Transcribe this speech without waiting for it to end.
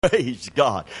Praise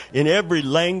God. In every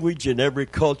language, in every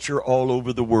culture all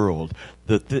over the world,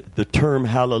 the term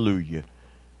hallelujah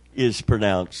is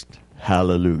pronounced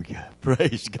hallelujah.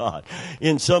 Praise God.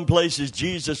 In some places,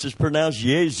 Jesus is pronounced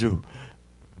Jesu,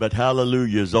 but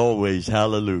hallelujah is always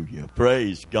hallelujah.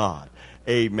 Praise God.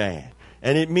 Amen.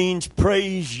 And it means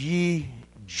praise ye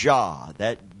Jah.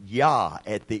 That Yah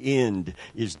at the end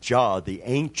is Jah, the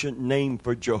ancient name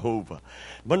for Jehovah.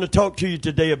 I'm going to talk to you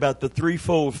today about the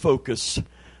threefold focus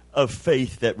of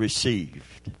faith that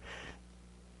received. I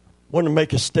want to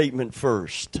make a statement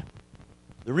first.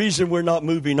 The reason we're not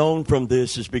moving on from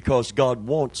this is because God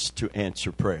wants to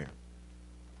answer prayer.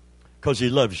 Because He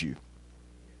loves you.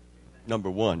 Number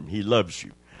one, He loves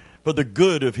you. For the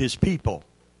good of His people.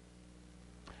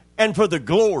 And for the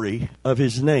glory of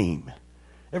His name.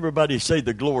 Everybody say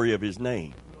the glory of His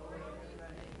name.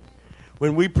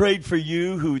 When we prayed for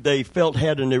you who they felt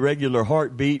had an irregular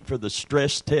heartbeat for the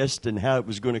stress test and how it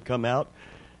was going to come out,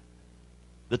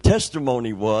 the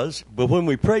testimony was, but when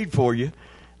we prayed for you,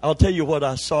 I'll tell you what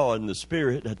I saw in the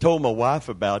spirit. I told my wife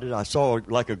about it. I saw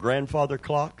like a grandfather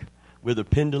clock with a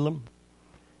pendulum,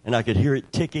 and I could hear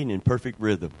it ticking in perfect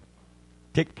rhythm.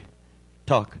 Tick,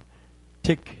 tock,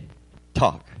 tick,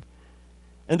 tock.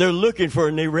 And they're looking for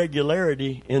an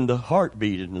irregularity in the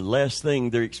heartbeat. And the last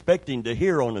thing they're expecting to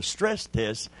hear on a stress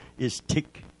test is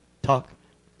tick, tock,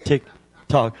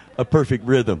 a perfect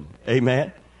rhythm.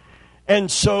 Amen? And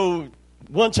so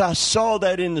once I saw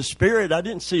that in the spirit, I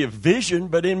didn't see a vision,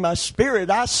 but in my spirit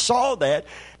I saw that.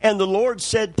 And the Lord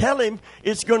said, tell him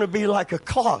it's going to be like a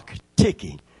clock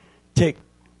ticking. Tick,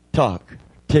 tock,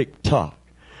 tick, tock.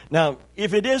 Now,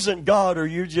 if it isn't God or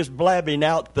you're just blabbing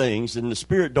out things and the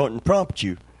Spirit don't prompt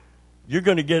you, you're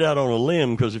going to get out on a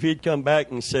limb, because if He'd come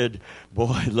back and said,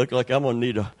 boy, it looked like I'm going to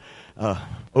need a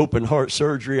open heart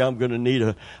surgery. I'm going to need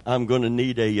a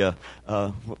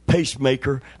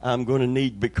pacemaker. I'm going to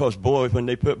need, because boy, when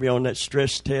they put me on that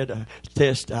stress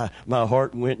test, my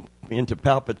heart went into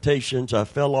palpitations. I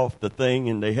fell off the thing,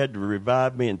 and they had to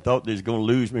revive me and thought they was going to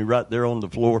lose me right there on the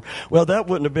floor. Well, that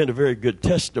wouldn't have been a very good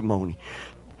testimony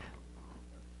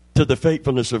to the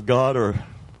faithfulness of God or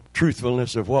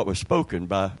truthfulness of what was spoken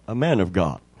by a man of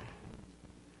God.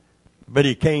 But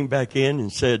he came back in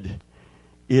and said,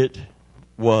 it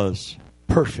was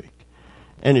perfect.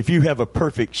 And if you have a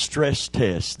perfect stress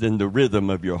test, then the rhythm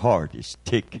of your heart is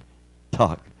tick,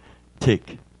 tock,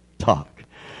 tick, tock.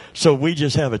 So we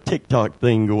just have a tick-tock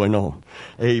thing going on.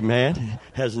 Amen.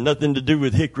 Has nothing to do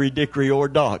with hickory, dickory, or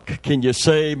dock. Can you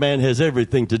say amen? Has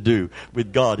everything to do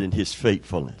with God and His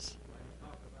faithfulness.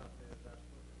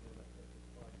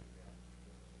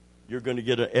 You're going to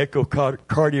get an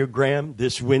echocardiogram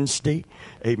this Wednesday.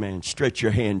 Amen. Stretch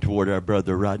your hand toward our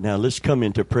brother right now. Let's come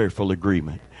into prayerful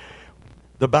agreement.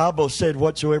 The Bible said,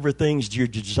 whatsoever things you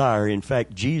desire. In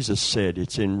fact, Jesus said,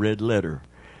 it's in red letter.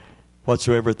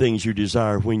 Whatsoever things you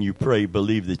desire when you pray,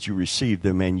 believe that you receive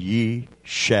them, and ye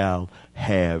shall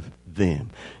have them.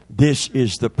 This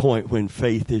is the point when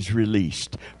faith is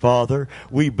released. Father,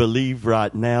 we believe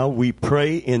right now. We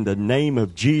pray in the name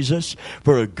of Jesus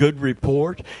for a good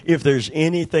report. If there's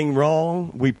anything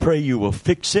wrong, we pray you will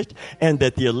fix it, and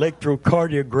that the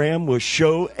electrocardiogram will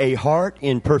show a heart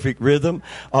in perfect rhythm,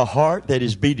 a heart that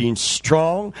is beating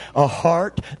strong, a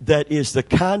heart that is the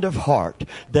kind of heart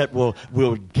that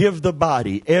will give the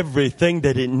body everything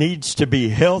that it needs to be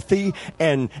healthy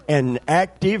and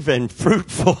active and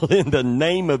fruitful in the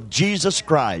name of Jesus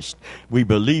Christ. We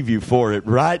believe you for it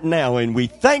right now, and we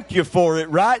thank you for it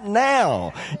right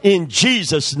now in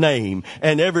Jesus' name.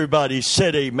 And everybody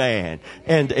said amen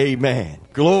and amen.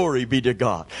 Glory be to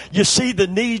God. You see, the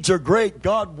needs are great.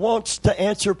 God wants to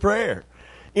answer prayer.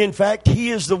 In fact,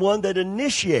 He is the one that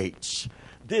initiates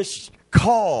this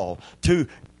call to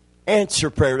answer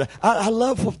prayer. I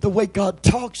love the way God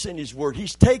talks in His Word.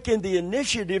 He's taken the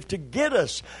initiative to get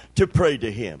us to pray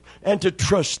to Him and to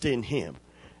trust in Him.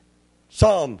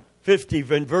 Psalm 50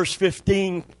 and verse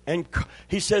 15, and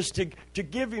he says to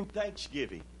give Him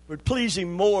thanksgiving would please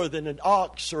Him more than an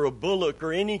ox or a bullock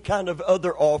or any kind of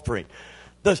other offering.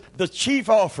 The chief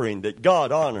offering that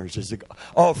God honors is the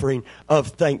offering of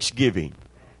thanksgiving.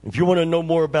 If you want to know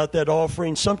more about that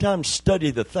offering, sometimes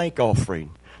study the thank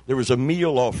offering. There was a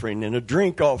meal offering and a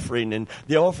drink offering and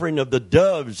the offering of the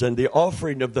doves and the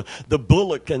offering of the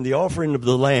bullock and the offering of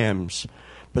the lambs.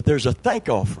 But there's a thank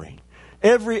offering.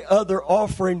 Every other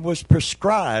offering was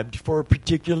prescribed for a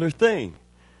particular thing.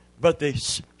 But the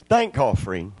thank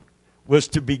offering was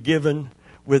to be given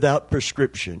without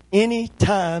prescription. Any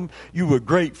time you were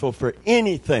grateful for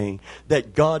anything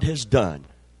that God has done,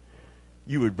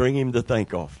 you would bring Him the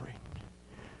thank offering.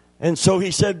 And so He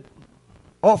said,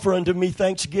 offer unto me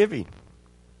thanksgiving.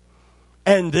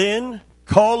 And then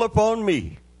call upon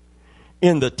me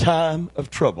in the time of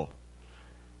trouble.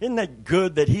 Isn't that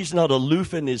good that he's not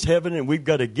aloof in his heaven and we've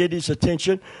got to get his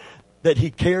attention? That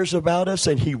he cares about us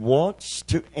and he wants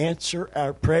to answer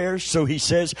our prayers. So he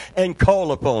says, and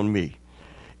call upon me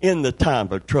in the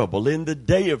time of trouble, in the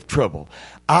day of trouble.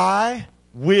 I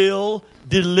will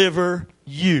deliver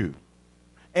you,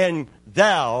 and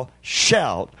thou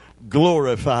shalt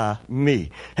glorify me.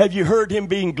 Have you heard him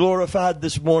being glorified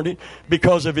this morning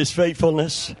because of his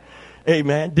faithfulness?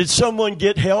 Amen. Did someone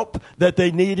get help that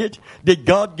they needed? Did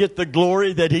God get the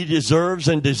glory that he deserves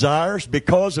and desires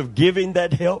because of giving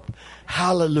that help?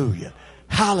 Hallelujah.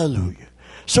 Hallelujah.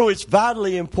 So it's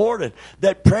vitally important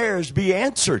that prayers be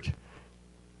answered.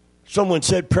 Someone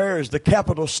said prayer is the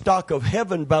capital stock of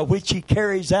heaven by which he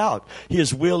carries out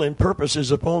his will and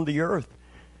purposes upon the earth.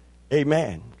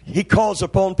 Amen. He calls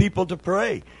upon people to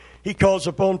pray. He calls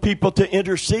upon people to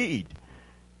intercede.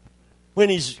 When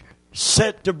he's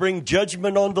set to bring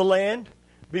judgment on the land,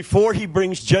 before he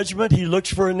brings judgment, he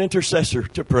looks for an intercessor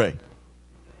to pray.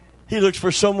 He looks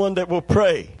for someone that will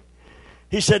pray.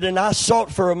 He said, and I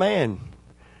sought for a man.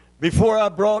 Before I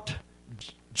brought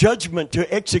judgment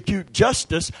to execute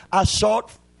justice, I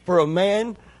sought for a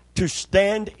man to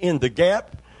stand in the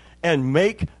gap and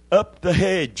make up the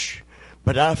hedge.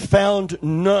 But I found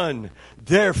none.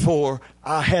 Therefore,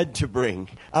 I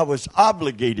was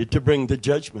obligated to bring the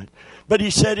judgment. But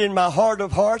he said, in my heart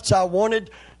of hearts, I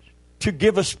wanted to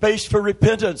give a space for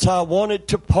repentance. I wanted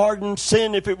to pardon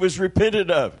sin if it was repented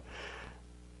of.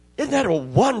 Isn't that a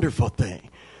wonderful thing?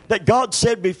 That God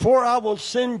said, before I will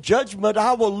send judgment,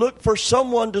 I will look for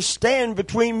someone to stand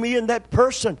between me and that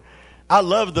person. I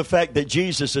love the fact that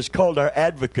Jesus is called our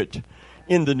advocate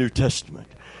in the New Testament.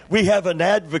 We have an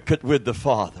advocate with the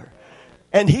Father.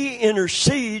 And he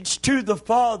intercedes to the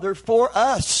Father for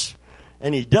us.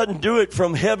 And he doesn't do it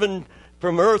from heaven,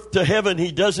 from earth to heaven.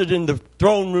 He does it in the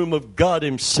throne room of God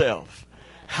himself.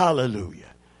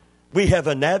 Hallelujah. We have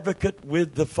an advocate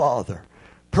with the Father.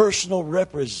 Personal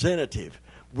representative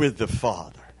with the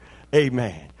Father.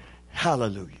 Amen.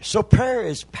 Hallelujah. So prayer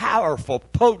is powerful,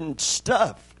 potent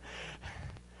stuff.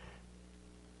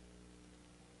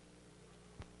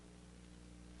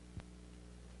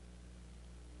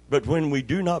 But when we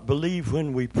do not believe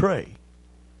when we pray,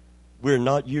 we're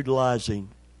not utilizing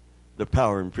the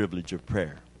power and privilege of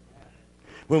prayer.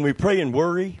 When we pray and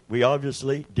worry, we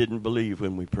obviously didn't believe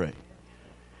when we pray.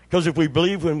 Because if we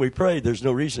believe when we pray, there's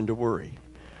no reason to worry.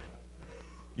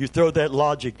 You throw that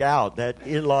logic out,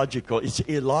 it's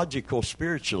illogical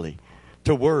spiritually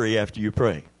to worry after you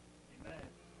pray.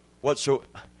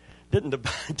 Didn't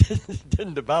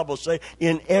the Bible say,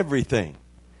 in everything,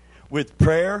 with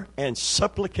prayer and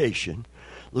supplication,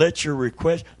 let your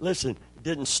request... Listen, it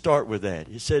didn't start with that.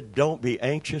 It said, don't be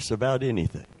anxious about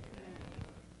anything.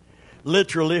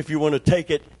 Literally, if you want to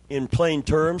take it in plain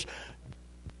terms,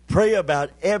 pray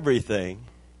about everything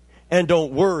and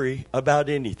don't worry about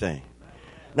anything.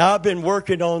 Now, I've been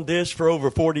working on this for over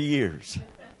 40 years.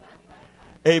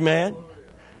 Amen?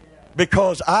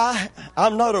 Because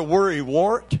I'm not a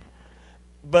worry-wart,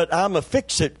 but I'm a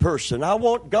fix-it person. I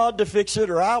want God to fix it,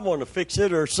 or I want to fix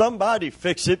it, or somebody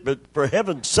fix it, but for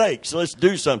heaven's sakes, let's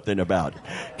do something about it.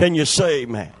 Can you say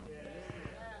amen?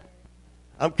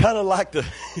 I'm kind of like the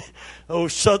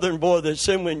old southern boy that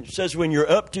says when you're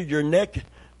up to your neck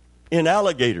in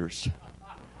alligators,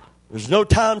 there's no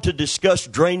time to discuss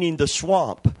draining the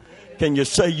swamp. Can you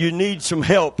say you need some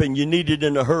help and you need it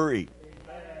in a hurry?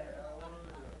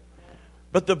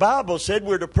 But the Bible said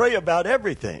we're to pray about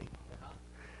everything.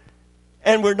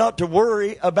 And we're not to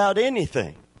worry about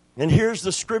anything. And here's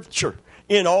the scripture.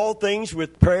 In all things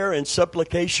with prayer and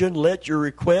supplication, let your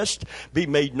request be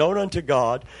made known unto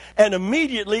God. And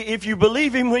immediately, if you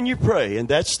believe him when you pray, and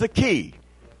that's the key.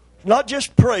 Not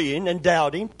just praying and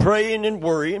doubting, praying and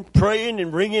worrying, praying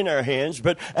and wringing our hands,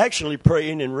 but actually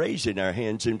praying and raising our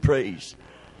hands in praise.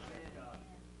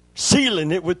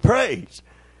 Sealing it with praise.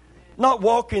 Not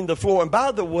walking the floor. And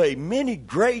by the way, many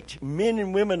great men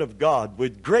and women of God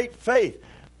with great faith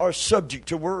are subject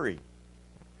to worry.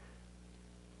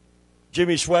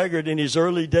 Jimmy Swaggart, in his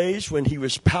early days, when he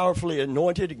was powerfully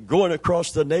anointed and going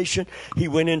across the nation, he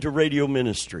went into radio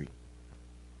ministry.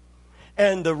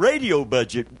 And the radio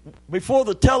budget, before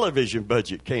the television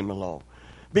budget came along,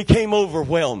 became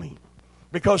overwhelming.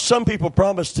 Because some people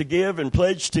promised to give and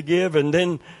pledged to give, and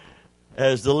then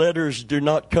as the letters do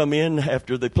not come in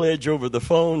after the pledge over the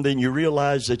phone, then you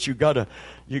realize that you got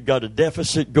a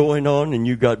deficit going on, and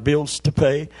you got bills to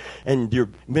pay, and your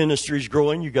ministry's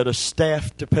growing. You got a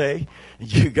staff to pay,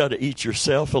 and you got to eat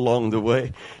yourself along the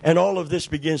way, and all of this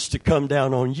begins to come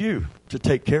down on you to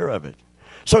take care of it.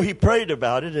 So he prayed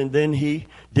about it, and then he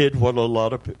did what a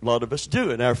lot of us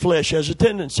do, and our flesh has a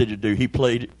tendency to do. He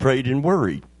prayed and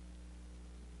worried.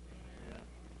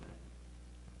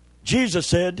 Jesus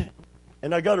said,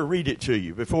 and I got to read it to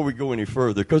you before we go any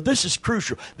further, because this is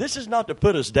crucial. This is not to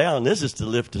put us down. This is to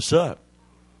lift us up.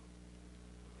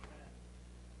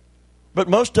 But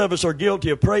most of us are guilty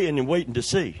of praying and waiting to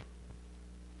see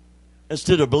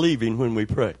instead of believing when we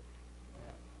pray.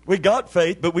 We got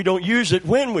faith, but we don't use it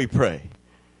when we pray.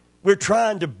 We're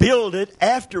trying to build it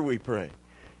after we pray.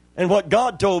 And what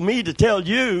God told me to tell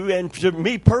you, and to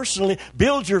me personally,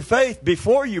 build your faith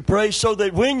before you pray so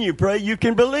that when you pray, you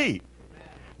can believe.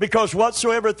 Because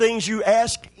whatsoever things you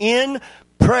ask in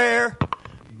prayer,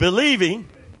 believing,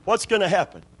 what's going to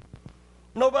happen?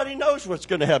 Nobody knows what's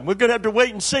going to happen. We're going to have to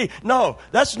wait and see. No,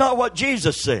 that's not what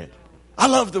Jesus said. I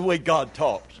love the way God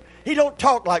talks. He don't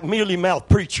talk like mealy-mouthed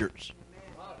preachers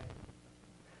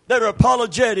that are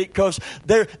apologetic because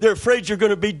they're afraid you're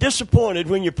going to be disappointed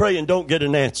when you pray and don't get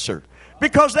an answer.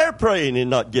 Because they're praying and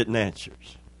not getting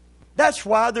answers. That's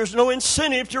why there's no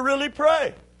incentive to really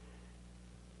pray.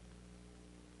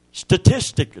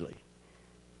 Statistically,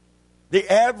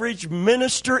 the average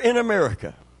minister in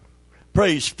America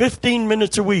prays 15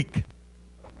 minutes a week.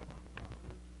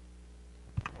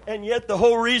 And yet the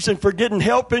whole reason for getting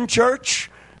help in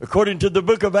church, according to the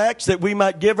book of Acts, that we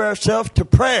might give ourselves to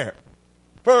prayer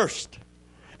first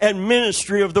and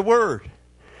ministry of the word.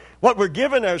 What we're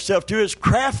giving ourselves to is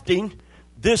crafting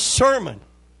this sermon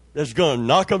that's going to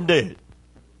knock them dead.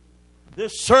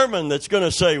 This sermon that's going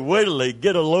to say, wait till they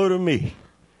get a load of me.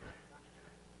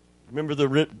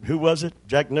 Remember who was it?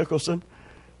 Jack Nicholson?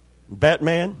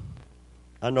 Batman?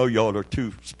 I know y'all are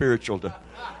too spiritual to...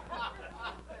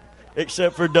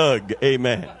 Except for Doug.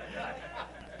 Amen.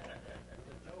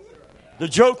 The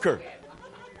Joker.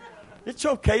 It's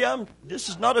okay. This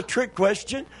is not a trick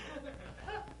question.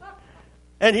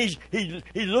 And he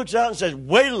looks out and says,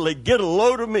 wait till they get a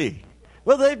load of me.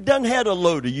 Well, they've done had a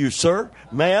load of you, sir,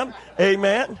 ma'am.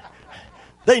 Amen.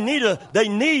 They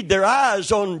need their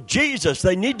eyes on Jesus.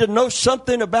 They need to know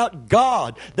something about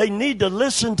God. They need to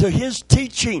listen to His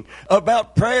teaching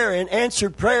about prayer and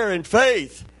answered prayer and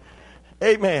faith.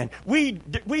 Amen.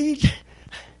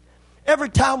 Every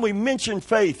time we mention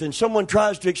faith and someone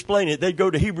tries to explain it, they go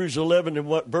to Hebrews 11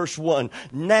 and verse 1.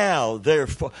 Now,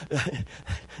 therefore,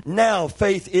 now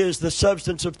faith is the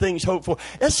substance of things hoped for.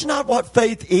 That's not what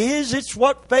faith is. It's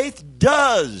what faith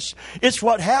does. It's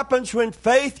what happens when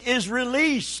faith is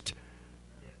released.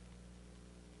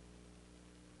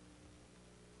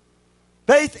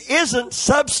 Faith isn't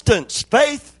substance.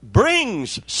 Faith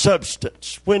brings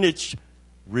substance when it's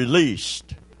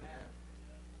released.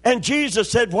 And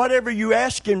Jesus said, whatever you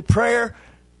ask in prayer,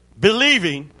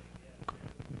 believing,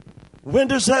 when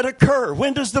does that occur?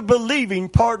 When does the believing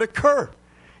part occur?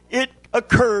 It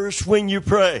occurs when you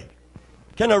pray.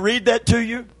 Can I read that to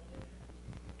you?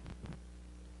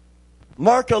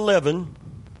 Mark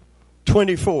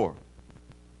 11:24.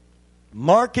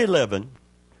 Mark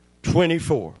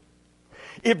 11:24.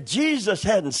 If Jesus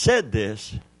hadn't said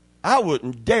this, I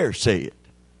wouldn't dare say it.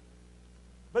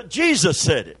 But Jesus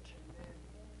said it.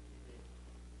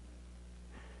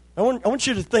 I want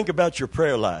you to think about your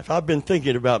prayer life. I've been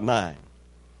thinking about mine.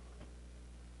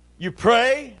 You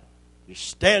pray, you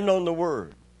stand on the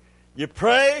Word. You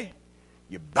pray,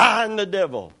 you bind the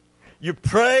devil. You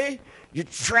pray, you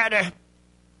try to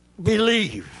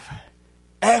believe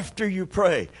after you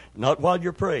pray, not while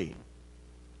you're praying.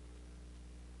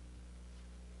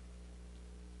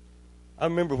 I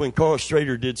remember when Carl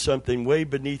Strader did something way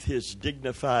beneath his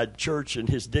dignified church and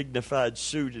his dignified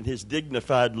suit and his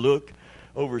dignified look.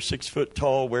 Over 6 foot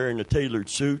tall, wearing a tailored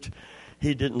suit.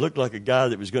 He didn't look like a guy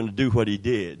that was going to do what he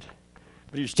did.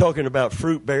 But he was talking about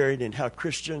fruit bearing and how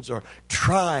Christians are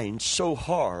trying so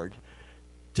hard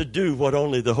to do what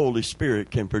only the Holy Spirit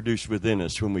can produce within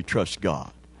us when we trust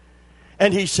God.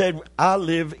 And he said, I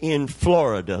live in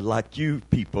Florida like you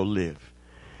people live.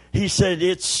 He said,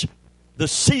 it's the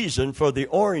season for the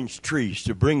orange trees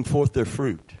to bring forth their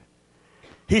fruit.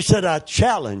 He said, I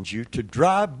challenge you to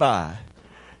drive by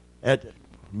at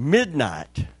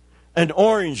midnight an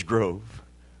orange grove,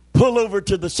 pull over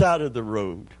to the side of the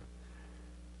road,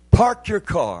 park your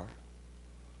car,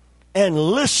 and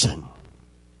listen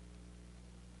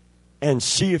and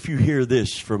see if you hear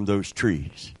this from those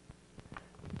trees.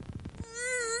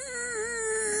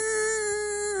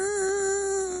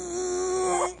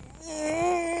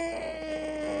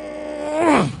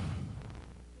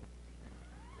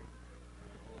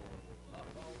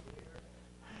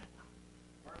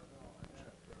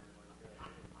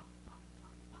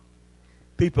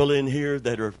 people in here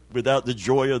that are without the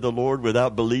joy of the Lord,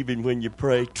 without believing when you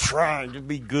pray, trying to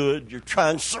be good. You're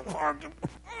trying so hard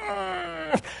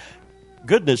to...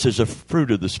 Goodness is a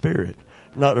fruit of the Spirit,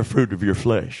 not a fruit of your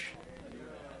flesh.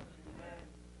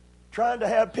 Trying to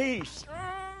have peace.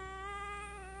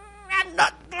 I'm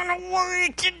not going to worry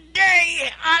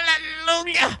today.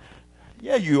 Hallelujah.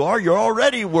 Yeah, you are. You're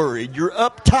already worried. You're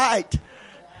uptight.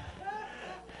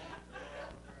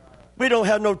 We don't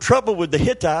have no trouble with the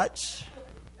Hittites.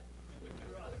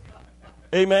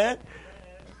 Amen.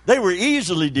 They were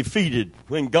easily defeated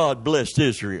when God blessed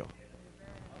Israel.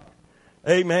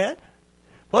 Amen.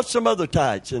 What's some other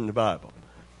tites in the Bible?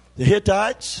 The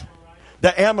Hittites,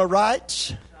 the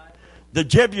Amorites, the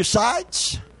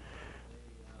Jebusites.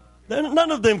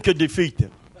 None of them could defeat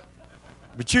them.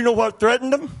 But you know what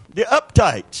threatened them? The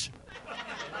uptights.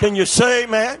 Can you say,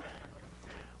 man?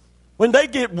 When they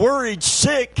get worried,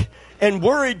 sick, and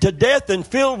worried to death and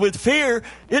filled with fear,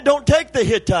 it don't take the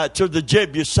Hittites or the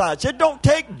Jebusites. It don't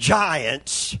take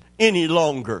giants any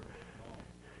longer.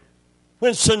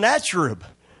 When Sennacherib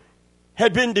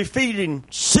had been defeating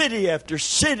city after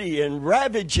city and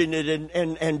ravaging it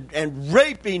and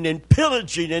raping and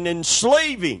pillaging and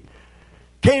enslaving,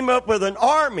 came up with an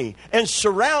army and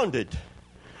surrounded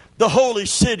the holy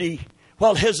city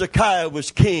while Hezekiah was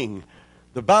king.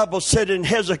 The Bible said, and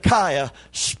Hezekiah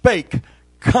spake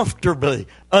comfortably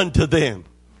unto them.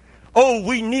 Oh,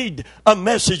 we need a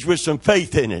message with some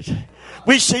faith in it.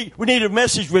 We need a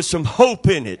message with some hope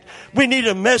in it. We need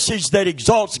a message that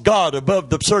exalts God above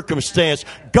the circumstance,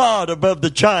 God above the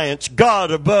giants,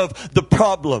 God above the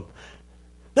problem.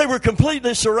 They were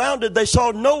completely surrounded. They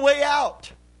saw no way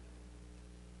out.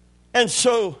 And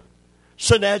so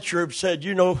Sennacherib said,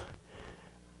 you don't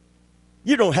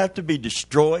have to be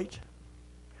destroyed.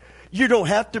 You don't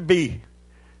have to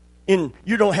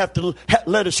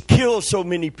let us kill so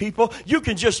many people. You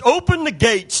can just open the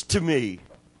gates to me.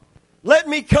 Let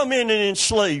me come in and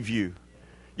enslave you.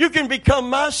 You can become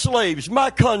my slaves,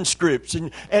 my conscripts,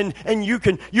 and you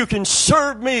can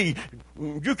serve me.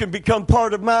 You can become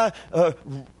part of my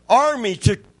army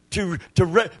to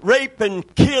rape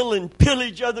and kill and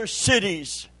pillage other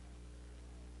cities.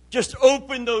 Just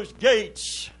open those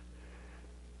gates.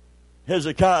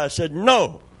 Hezekiah said,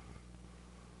 no.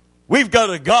 We've got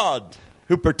a God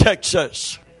who protects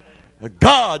us. A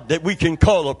God that we can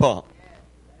call upon.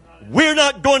 We're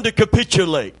not going to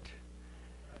capitulate.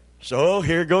 So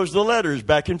here goes the letters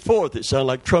back and forth. It sounded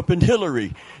like Trump and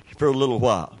Hillary for a little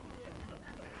while.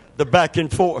 The back and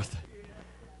forth.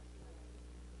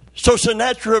 So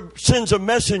Sennacherib sends a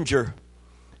messenger.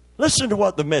 Listen to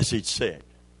what the message said.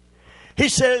 He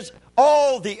says,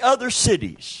 all the other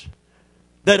cities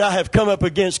that I have come up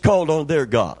against called on their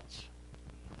gods.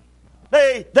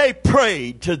 They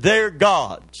prayed to their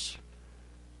gods.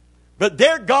 But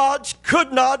their gods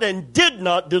could not and did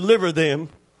not deliver them.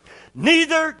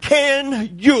 Neither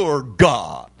can your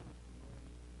God.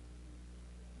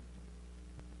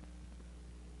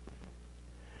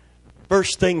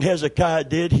 First thing Hezekiah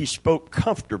did, he spoke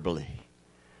comfortably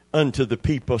unto the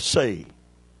people, saying,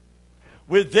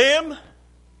 With them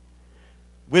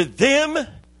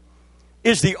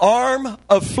is the arm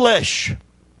of flesh.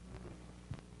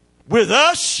 With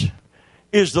us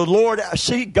is the Lord.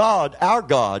 See, God, our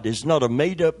God, is not a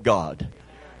made-up God.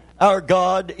 Our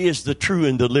God is the true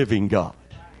and the living God.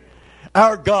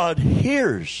 Our God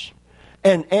hears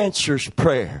and answers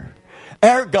prayer.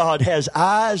 Our God has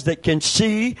eyes that can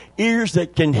see, ears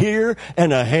that can hear,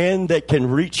 and a hand that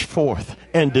can reach forth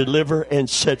and deliver and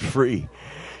set free.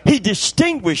 He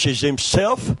distinguishes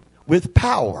himself with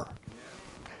power.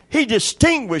 He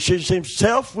distinguishes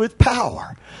himself with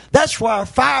power. That's why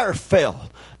fire fell.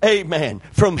 Amen.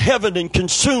 From heaven and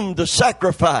consumed the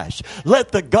sacrifice.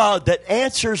 Let the God that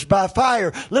answers by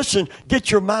fire. Listen,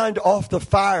 get your mind off the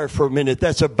fire for a minute.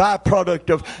 That's a byproduct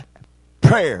of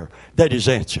prayer that is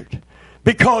answered.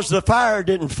 Because the fire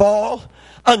didn't fall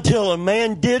until a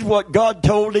man did what God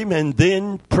told him and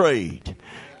then prayed.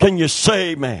 Can you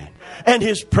say amen? And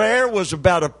his prayer was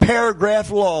about a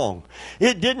paragraph long.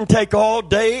 It didn't take all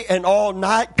day and all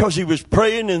night because he was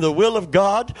praying in the will of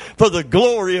God for the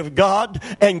glory of God.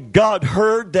 And God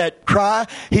heard that cry.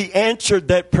 He answered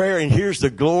that prayer. And here's the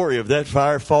glory of that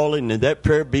fire falling and that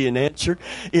prayer being answered.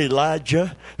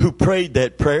 Elijah, who prayed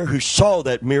that prayer, who saw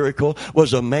that miracle,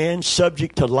 was a man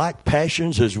subject to like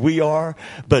passions as we are,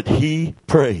 but he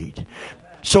prayed.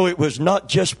 So it was not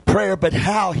just prayer, but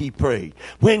how he prayed.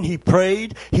 When he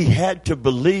prayed, he had to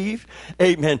believe.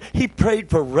 Amen. He prayed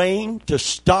for rain to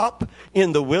stop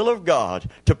in the will of God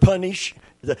to punish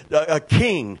a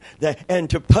king and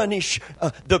to punish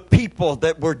the people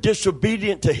that were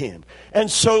disobedient to him. And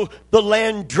so the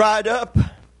land dried up.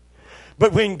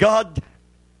 But when God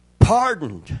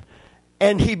pardoned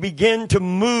and he began to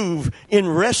move in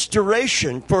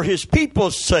restoration for his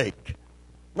people's sake,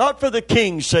 not for the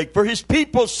king's sake, for his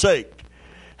people's sake.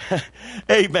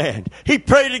 Amen. He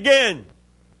prayed again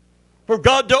for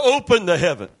God to open the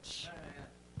heavens.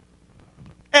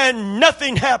 And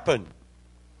nothing happened.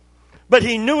 But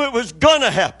he knew it was going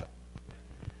to happen.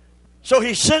 So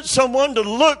he sent someone to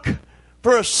look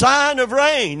for a sign of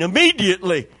rain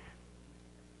immediately.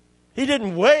 He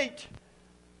didn't wait.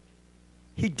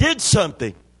 He did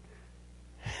something.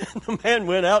 The man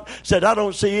went out, said, I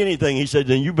don't see anything. He said,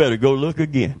 then you better go look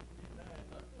again.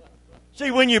 See,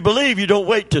 when you believe, you don't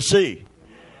wait to see.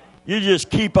 You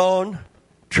just keep on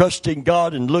trusting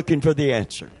God and looking for the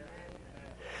answer.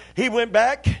 He went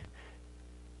back,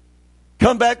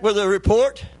 come back with a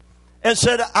report, and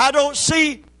said, I don't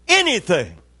see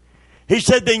anything. He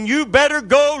said, then you better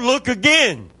go look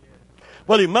again.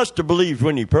 Well, he must have believed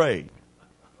when he prayed.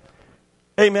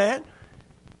 Amen.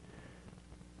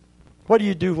 What do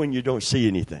you do when you don't see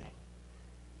anything?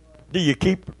 Do you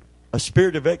keep a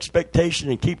spirit of expectation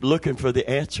and keep looking for the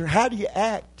answer? How do you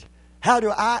act? How do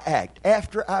I act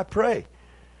after I pray?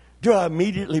 Do I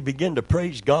immediately begin to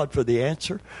praise God for the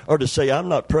answer? Or to say, I'm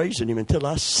not praising him until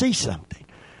I see something,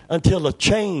 until a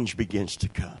change begins to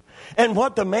come? And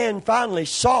what the man finally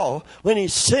saw when he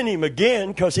sent him again,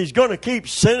 because he's going to keep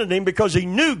sending him because he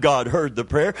knew God heard the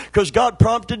prayer, because God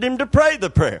prompted him to pray the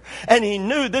prayer. And he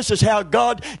knew this is how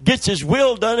God gets his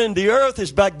will done in the earth,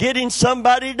 is by getting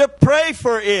somebody to pray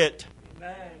for it.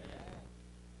 Amen.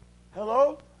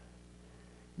 Hello?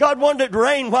 God wanted it to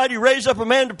rain. Why did he raise up a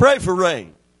man to pray for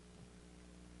rain?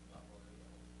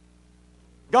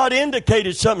 God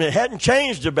indicated something that hadn't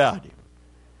changed about him.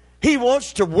 He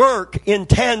wants to work in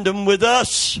tandem with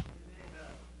us.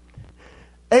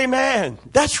 Amen.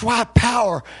 That's why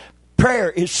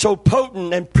prayer is so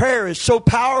potent and prayer is so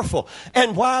powerful.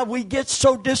 And why we get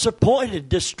so disappointed,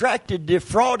 distracted,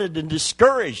 defrauded, and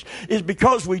discouraged is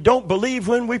because we don't believe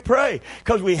when we pray.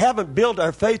 Because we haven't built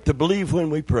our faith to believe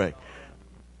when we pray.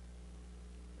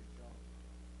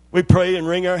 We pray and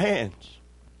wring our hands.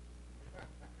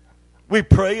 We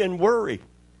pray and worry.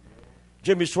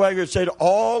 Jimmy Swaggart said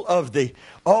all of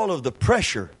the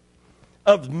pressure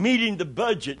of meeting the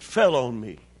budget fell on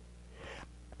me.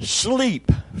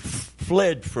 Sleep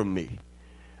fled from me.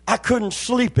 I couldn't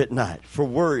sleep at night for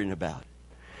worrying about it.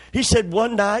 He said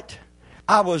one night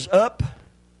I was up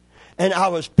and I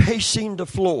was pacing the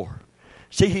floor.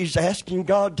 See, he's asking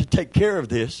God to take care of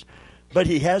this, but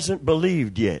he hasn't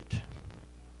believed yet.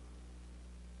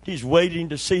 He's waiting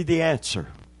to see the answer.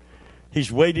 He's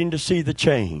waiting to see the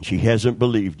change. He hasn't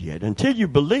believed yet. Until you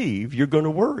believe, you're going to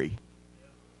worry.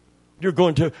 You're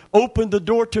going to open the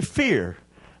door to fear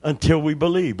until we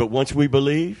believe. But once we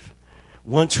believe,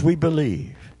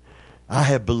 I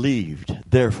have believed,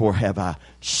 therefore have I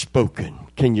spoken.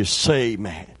 Can you say,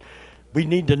 man? We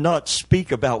need to not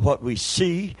speak about what we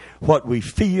see, what we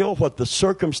feel, what the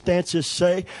circumstances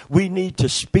say. We need to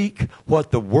speak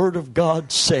what the Word of God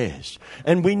says.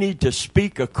 And we need to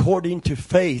speak according to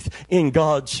faith in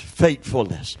God's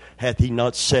faithfulness. Hath He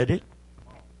not said it?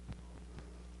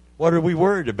 What are we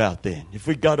worried about then? If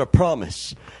we got a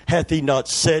promise, hath He not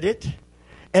said it?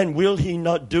 And will He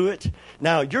not do it?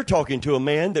 Now, you're talking to a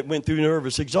man that went through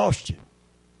nervous exhaustion.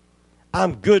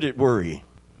 I'm good at worrying.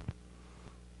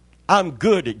 I'm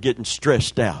good at getting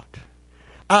stressed out.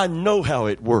 I know how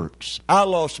it works. I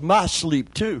lost my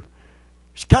sleep too.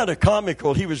 It's kind of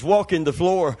comical. He was walking the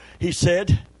floor, he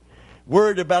said,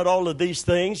 worried about all of these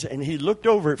things, and he looked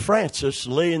over at Francis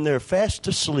laying there fast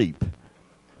asleep,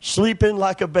 sleeping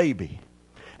like a baby.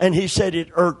 And he said, it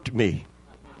irked me.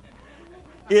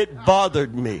 It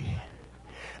bothered me.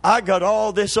 I got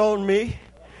all this on me.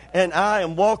 And I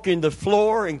am walking the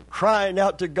floor and crying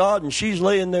out to God, and she's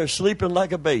laying there sleeping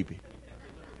like a baby.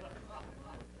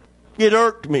 It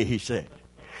irked me, he said.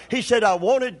 He said,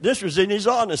 this was in his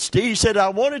honesty, he said, I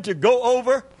wanted to go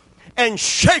over and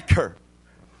shake her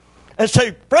and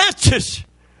say, Francis,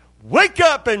 wake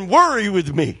up and worry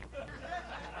with me.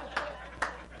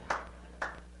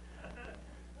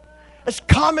 As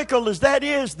comical as that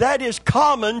is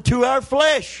common to our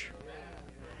flesh.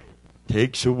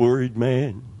 Takes a worried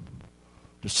man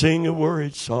to sing a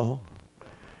worried song.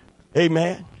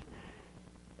 Amen.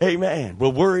 Amen.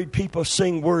 Well, worried people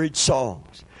sing worried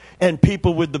songs. And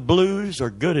people with the blues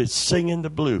are good at singing the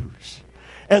blues.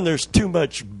 And there's too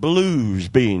much blues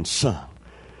being sung.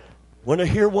 Want to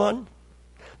hear one?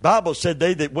 Bible said,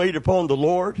 they that wait upon the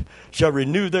Lord shall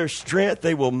renew their strength.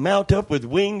 They will mount up with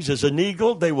wings as an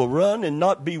eagle. They will run and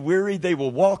not be weary. They will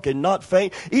walk and not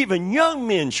faint. Even young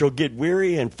men shall get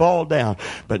weary and fall down,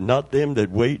 but not them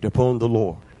that wait upon the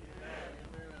Lord.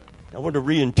 I want to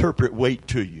reinterpret wait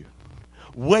to you.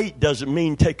 Wait doesn't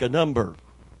mean take a number.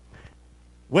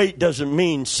 Wait doesn't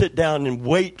mean sit down and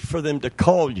wait for them to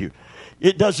call you.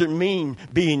 It doesn't mean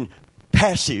being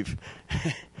passive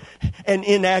and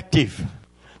inactive.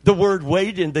 The word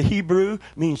wait in the Hebrew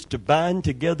means to bind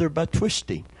together by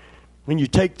twisting. When you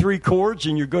take 3 cords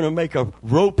and you're going to make a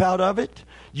rope out of it,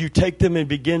 you take them and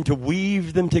begin to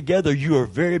weave them together. You are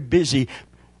very busy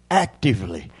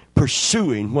actively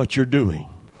pursuing what you're doing.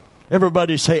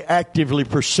 Everybody say actively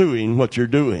pursuing what you're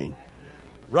doing.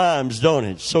 Rhymes, don't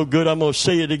it? So good, I'm going to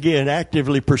say it again.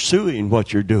 Actively pursuing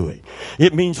what you're doing.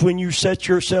 It means when you set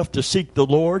yourself to seek the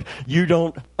Lord, you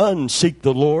don't unseek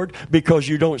the Lord because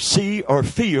you don't see or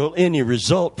feel any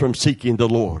result from seeking the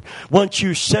Lord. Once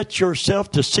you set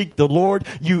yourself to seek the Lord,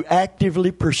 you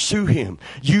actively pursue Him.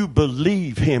 You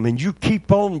believe Him and you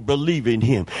keep on believing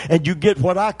Him. And you get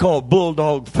what I call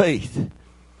bulldog faith.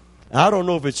 I don't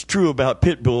know if it's true about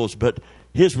pit bulls, but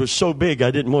his was so big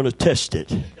I didn't want to test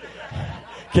it.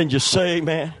 Can you say,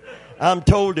 man? I'm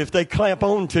told if they clamp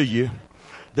on to you,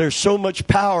 there's so much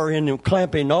power in them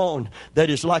clamping on that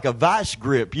it's like a vice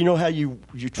grip. You know how you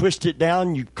twist it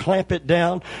down, you clamp it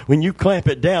down? When you clamp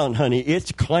it down, honey,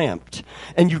 it's clamped.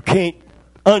 And you can't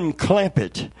unclamp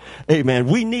it. Amen.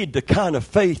 We need the kind of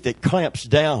faith that clamps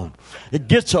down. It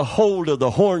gets a hold of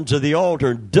the horns of the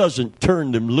altar and doesn't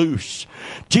turn them loose.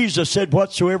 Jesus said,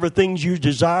 whatsoever things you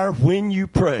desire when you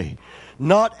pray.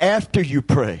 Not after you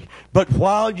pray, but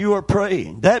while you are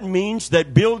praying. That means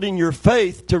that building your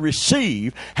faith to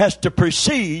receive has to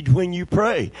precede when you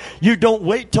pray. You don't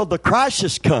wait till the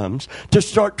crisis comes to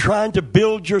start trying to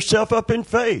build yourself up in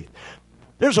faith.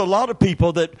 There's a lot of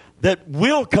people that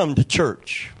will come to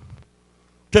church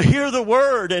to hear the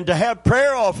word and to have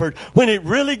prayer offered when it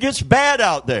really gets bad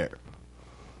out there.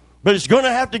 But it's going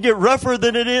to have to get rougher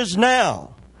than it is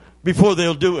now before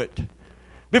they'll do it.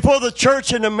 Before the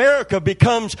church in America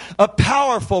becomes a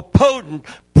powerful, potent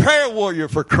prayer warrior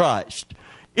for Christ.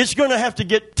 It's going to have to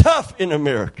get tough in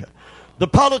America. The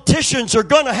politicians are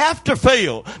going to have to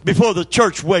fail before the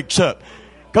church wakes up.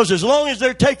 Because as long as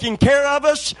they're taking care of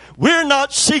us, we're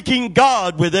not seeking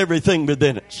God with everything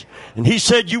within us. And He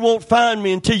said, you won't find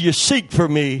me until you seek for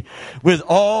me with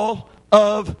all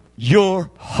of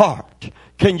your heart.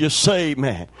 Can you say,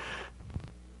 man?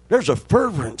 There's a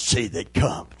fervency that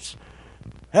comes.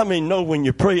 How many know when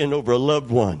you're praying over a loved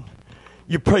one,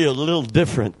 you pray a little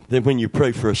different than when you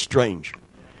pray for a stranger?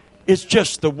 It's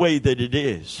just the way that it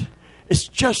is. It's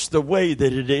just the way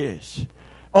that it is.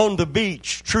 On the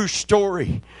beach, true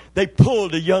story, they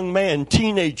pulled a young man,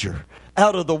 teenager,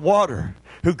 out of the water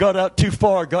who got out too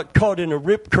far, got caught in a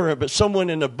rip current, but someone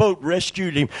in a boat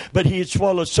rescued him. But he had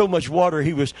swallowed so much water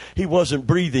he wasn't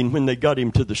breathing when they got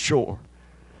him to the shore.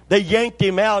 They yanked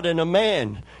him out, and a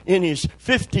man in his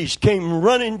 50s came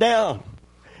running down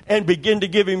and began to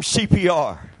give him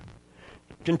CPR.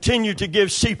 Continued to give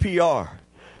CPR.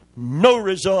 No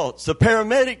results. The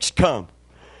paramedics come,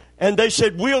 and they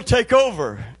said, we'll take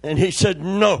over. And he said,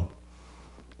 no,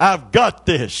 I've got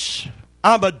this.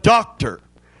 I'm a doctor,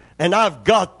 and I've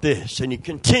got this. And he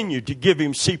continued to give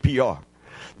him CPR.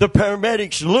 The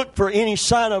paramedics looked for any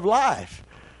sign of life.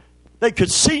 They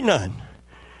could see none.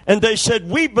 And they said,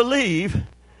 we believe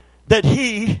that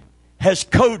he has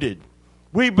coded.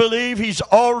 We believe he's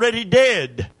already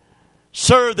dead.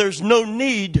 Sir, there's no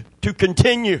need to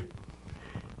continue.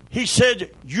 He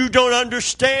said, you don't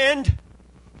understand?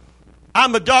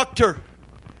 I'm a doctor.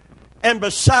 And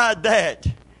beside that,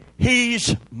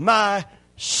 he's my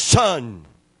son.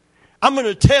 I'm going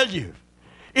to tell you,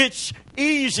 it's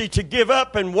easy to give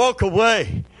up and walk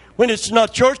away when it's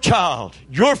not your child,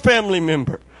 your family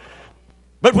member.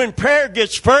 But when prayer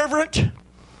gets fervent,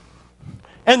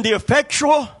 and the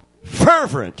effectual,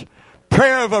 fervent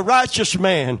prayer of a righteous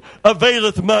man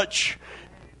availeth much.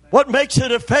 What makes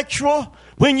it effectual?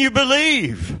 When you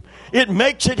believe. It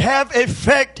makes it have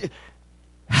effect.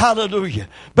 Hallelujah.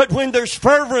 But when there's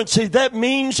fervency, that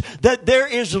means that there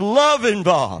is love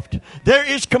involved. There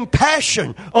is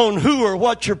compassion on who or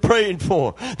what you're praying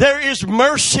for. There is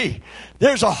mercy.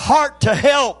 There's a heart to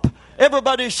help.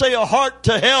 Everybody say a heart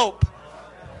to help.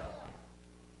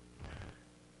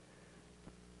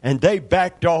 And they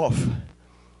backed off.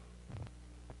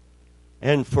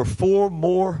 And for 4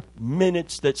 more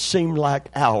minutes that seemed like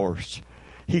hours,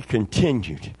 he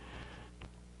continued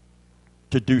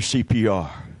to do CPR.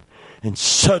 And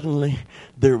suddenly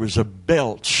there was a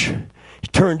belch. He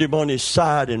turned him on his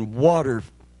side and water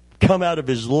come out of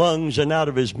his lungs and out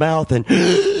of his mouth, and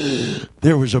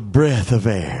there was a breath of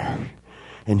air,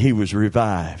 and he was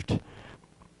revived.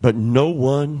 But no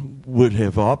one would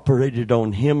have operated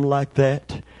on him like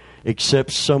that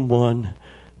except someone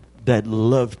that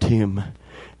loved him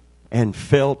and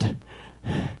felt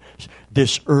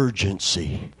this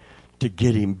urgency to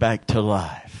get him back to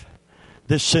life.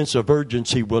 This sense of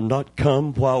urgency will not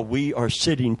come while we are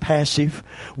sitting passive,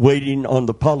 waiting on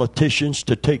the politicians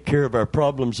to take care of our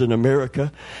problems in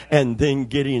America, and then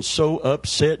getting so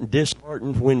upset and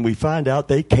disheartened when we find out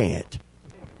they can't.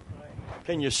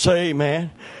 Can you say,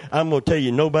 man? I'm going to tell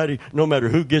you, nobody, no matter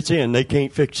who gets in, they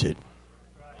can't fix it.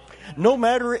 No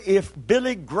matter if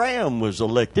Billy Graham was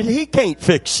elected, he can't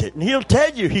fix it. And he'll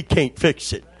tell you he can't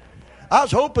fix it. I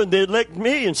was hoping they'd elect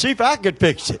me and see if I could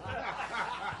fix it.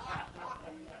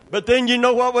 But then you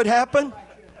know what would happen?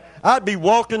 I'd be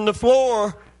walking the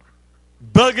floor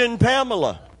bugging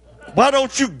Pamela. Why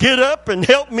don't you get up and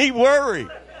help me worry?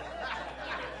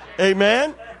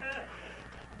 Amen?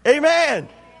 Amen.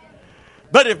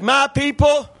 But if my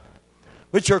people,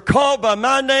 which are called by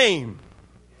my name,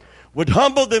 would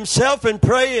humble themselves and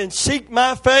pray and seek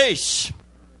my face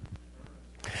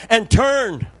and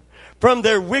turn from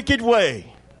their wicked way.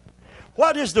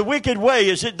 What is the wicked way?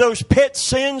 Is it those pet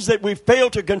sins that we fail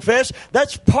to confess?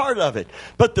 That's part of it.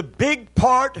 But the big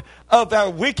part of our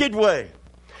wicked way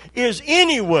is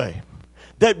any way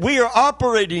that we are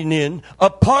operating in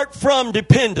apart from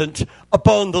dependent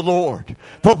upon the Lord.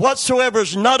 For whatsoever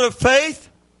is not of faith,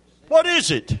 what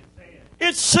is it?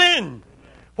 It's sin.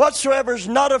 Whatsoever is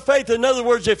not of faith. In other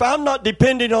words, if I'm not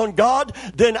depending on God,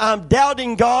 then I'm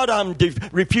doubting God. I'm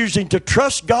refusing to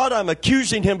trust God. I'm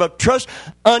accusing Him of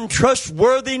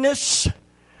untrustworthiness.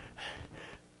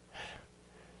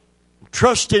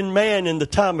 Trust in man in the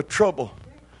time of trouble.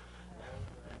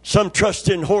 Some trust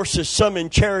in horses, some in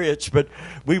chariots, but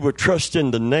we would trust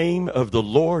in the name of the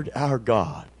Lord our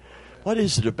God. What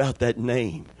is it about that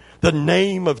name? The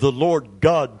name of the Lord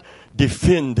God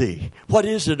defend thee. What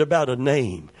is it about a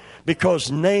name? Because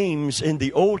names in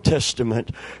the Old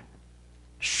Testament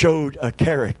showed a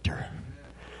character.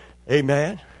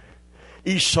 Amen.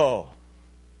 Esau.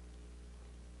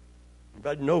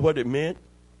 Anybody know what it meant?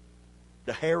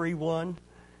 The hairy one.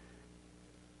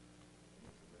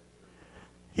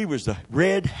 He was the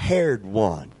red-haired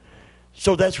one.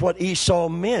 So that's what Esau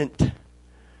meant.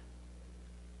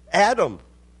 Adam.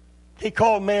 He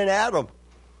called man Adam.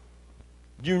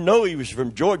 You know he was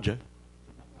from Georgia.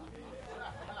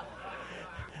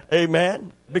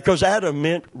 Amen. Because Adam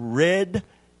meant red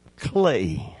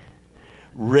clay.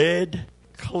 Red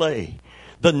clay.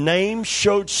 The name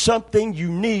showed something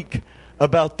unique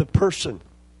about the person.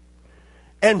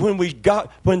 And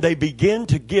when they began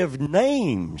to give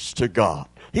names to God,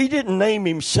 He didn't name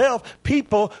Himself.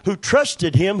 People who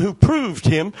trusted Him, who proved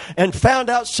Him, and found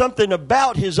out something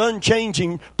about His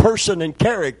unchanging person and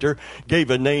character, gave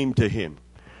a name to Him.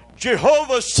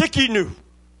 Jehovah Sikkenu,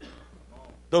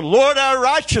 the Lord our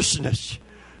righteousness.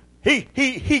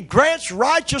 He grants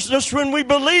righteousness when we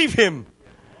believe Him.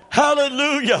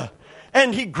 Hallelujah.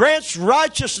 And He grants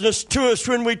righteousness to us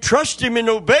when we trust Him and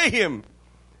obey Him.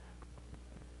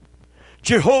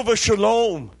 Jehovah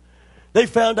Shalom. They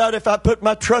found out if I put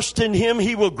my trust in Him,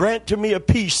 He will grant to me a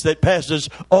peace that passes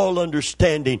all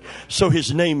understanding. So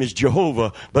His name is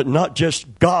Jehovah, but not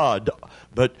just God,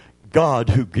 but God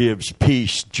who gives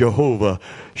peace. Jehovah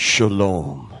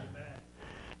Shalom.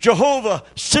 Jehovah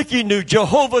Sikkenu,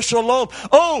 Jehovah Shalom.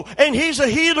 Oh, and He's a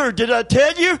healer. Did I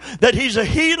tell you that He's a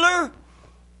healer?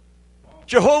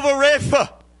 Jehovah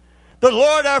Rapha, the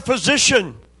Lord our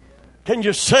physician. Can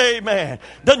you say, man,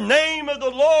 the name of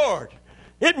the Lord?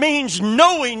 It means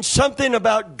knowing something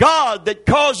about God that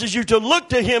causes you to look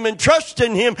to Him and trust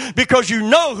in Him because you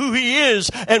know who He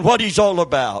is and what He's all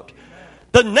about.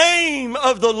 The name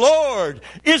of the Lord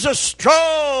is a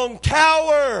strong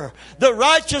tower. The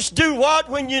righteous do what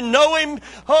when you know Him?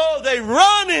 Oh, they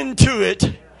run into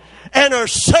it and are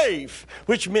safe,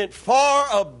 which meant far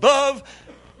above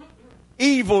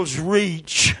evil's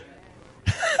reach.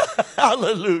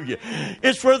 Hallelujah.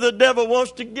 It's where the devil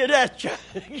wants to get at you.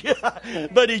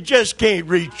 But he just can't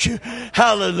reach you.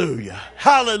 Hallelujah.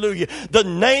 Hallelujah. The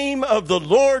name of the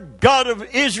Lord God of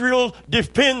Israel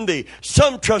defend thee.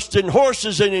 Some trust in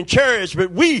horses and in chariots,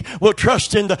 but we will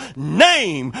trust in the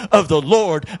name of the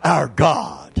Lord our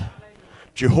God.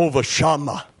 Jehovah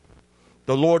Shammah,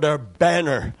 the Lord our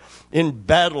banner. In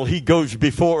battle, He goes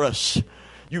before us.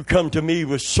 You come to me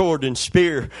with sword and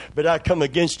spear, but I come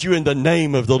against you in the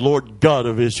name of the Lord God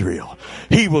of Israel.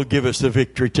 He will give us the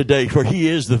victory today, for He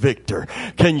is the victor.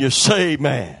 Can you say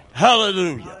amen?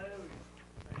 Hallelujah.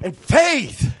 And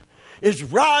faith is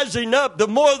rising up the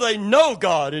more they know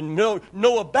God and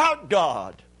know about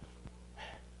God.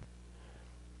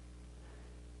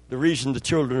 The reason the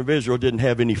children of Israel didn't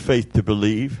have any faith to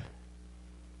believe,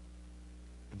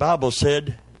 the Bible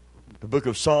said, the book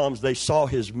of Psalms, they saw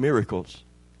His miracles.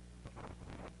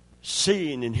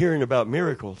 Seeing and hearing about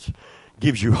miracles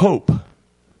gives you hope.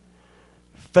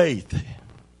 Faith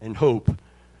and hope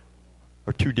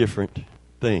are two different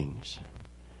things.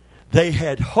 They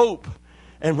had hope,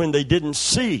 and when they didn't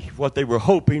see what they were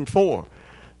hoping for,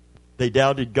 they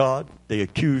doubted God, they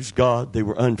accused God, they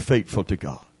were unfaithful to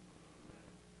God.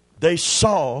 They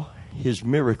saw His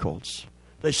miracles.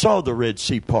 They saw the Red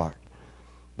Sea part,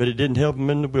 but it didn't help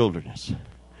them in the wilderness.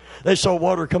 They saw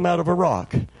water come out of a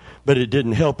rock, but it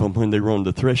didn't help them when they were on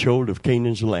the threshold of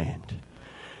Canaan's land.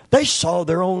 They saw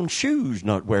their own shoes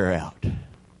not wear out.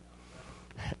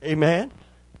 Amen?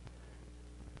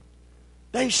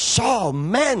 They saw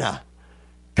manna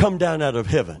come down out of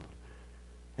heaven,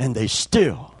 and they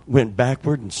still went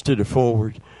backward instead of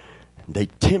forward. They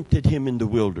tempted Him in the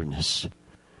wilderness.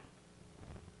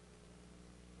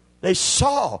 They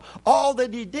saw all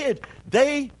that He did.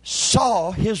 They saw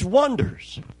His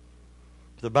wonders.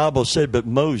 The Bible said, but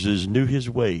Moses knew His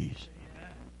ways.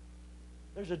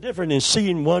 There's a difference in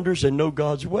seeing wonders and know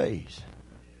God's ways.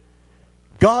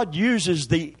 God uses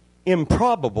the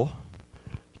improbable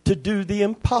to do the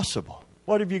impossible.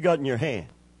 What have you got in your hand?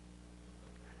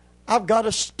 I've got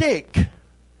a stick.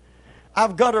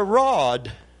 I've got a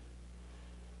rod.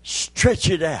 Stretch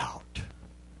it out.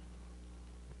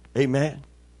 Amen.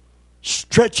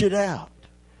 Stretch it out.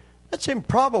 That's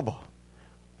improbable.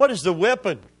 What is the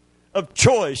weapon of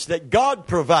choice that God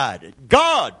provided?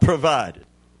 God provided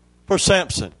for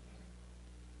Samson.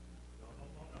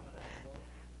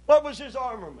 What was his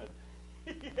armament?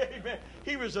 Amen.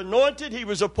 He was anointed. He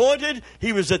was appointed.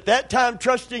 He was at that time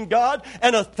trusting God.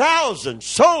 And 1,000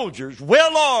 soldiers,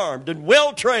 well armed and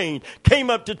well trained, came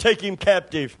up to take him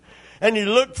captive. And he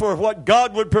looked for what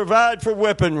God would provide for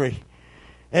weaponry.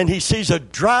 And he sees a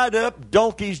dried up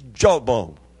donkey's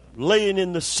jawbone laying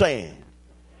in the sand.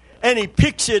 And he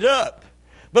picks it up.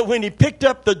 But when he picked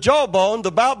up the jawbone,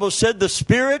 the Bible said the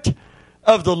Spirit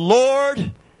of the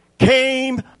Lord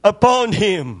came upon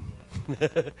him.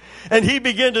 And he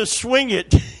began to swing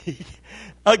it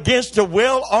against a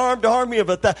well-armed army of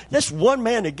 1,000. That's one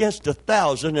man against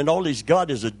 1,000, and all he's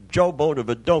got is a jawbone of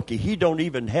a donkey. He don't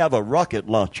even have a rocket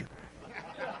launcher.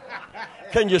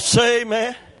 Can you say,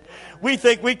 man? We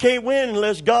think we can't win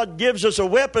unless God gives us a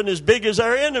weapon as big as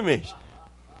our enemies.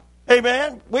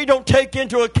 Amen? We don't take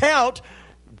into account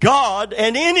God,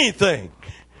 and anything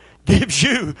gives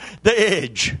you the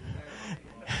edge.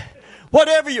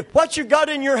 What you got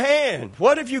in your hand?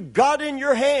 What have you got in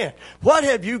your hand? What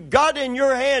have you got in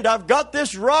your hand? I've got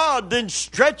this rod, then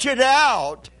stretch it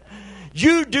out.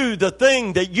 You do the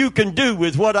thing that you can do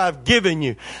with what I've given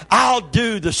you. I'll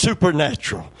do the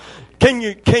supernatural. Can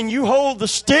you hold the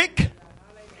stick?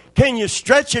 Can you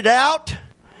stretch it out?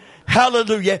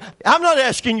 Hallelujah. I'm not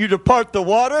asking you to part the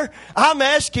water. I'm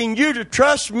asking you to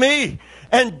trust me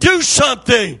and do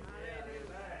something.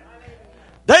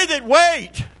 They that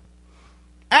wait,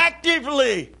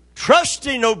 actively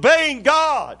trusting, obeying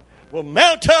God, will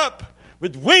mount up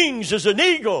with wings as an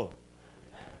eagle.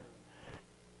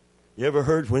 You ever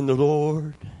heard when the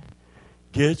Lord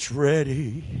gets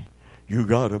ready, you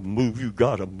gotta move, you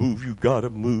gotta move, you gotta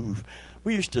move.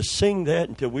 We used to sing that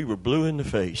until we were blue in the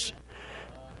face.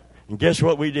 And guess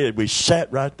what we did? We sat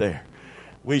right there.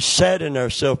 We sat in our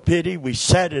self-pity. We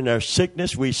sat in our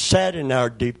sickness. We sat in our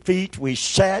defeat. We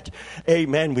sat.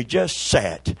 Amen. We just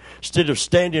sat. Instead of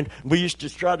standing, we used to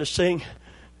try to sing,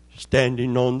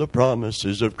 standing on the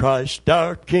promises of Christ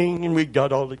our King. And we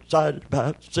got all excited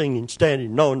about singing,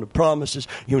 standing on the promises.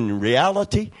 In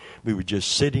reality, we were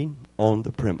just sitting on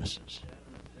the premises.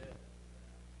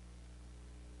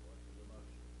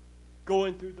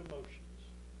 Going through the motions.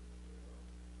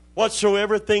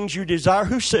 Whatsoever things you desire.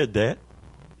 Who said that?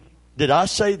 Did I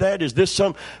say that? Is this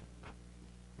some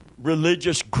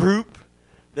religious group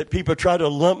that people try to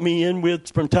lump me in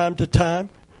with from time to time?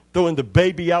 Throwing the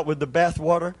baby out with the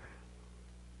bathwater?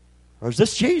 Or is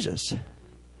this Jesus?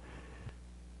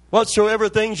 Whatsoever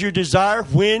things you desire,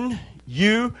 when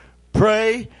you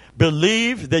pray,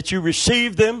 believe that you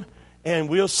receive them, and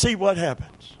we'll see what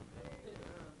happens.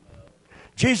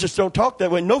 Jesus don't talk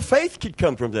that way. No faith could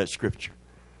come from that scripture.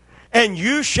 And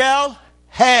you shall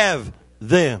have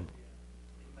them.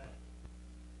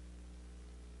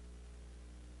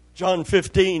 John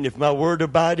 15, if my word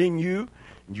abide in you,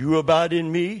 you abide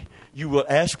in me, you will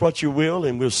ask what you will,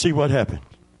 and we'll see what happens.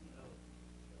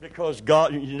 Because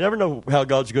God, you never know how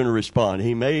God's going to respond.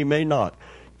 He may not.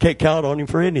 Can't count on him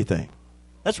for anything.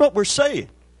 That's what we're saying.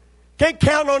 Can't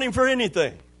count on him for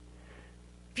anything.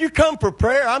 If you come for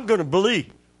prayer, I'm going to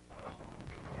believe.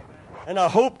 And I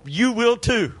hope you will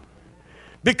too.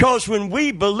 Because when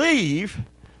we believe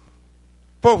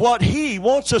for what he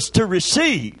wants us to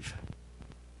receive,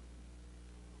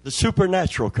 the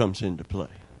supernatural comes into play.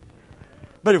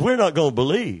 But if we're not going to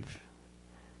believe,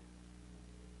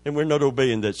 then we're not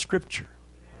obeying that scripture.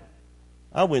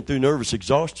 I went through nervous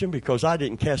exhaustion because I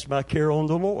didn't cast my care on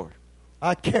the Lord.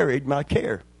 I carried my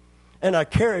care. And I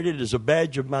carried it as a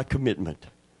badge of my commitment.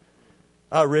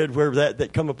 I read where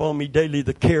that come upon me daily,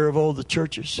 the care of all the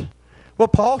churches. Well,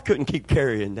 Paul couldn't keep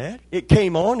carrying that. It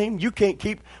came on him. You can't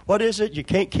keep, what is it? You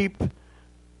can't keep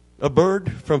a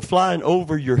bird from flying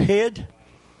over your head,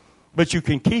 but you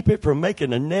can keep it from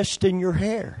making a nest in your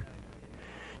hair.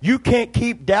 You can't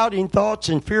keep doubting thoughts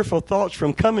and fearful thoughts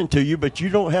from coming to you, but you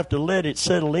don't have to let it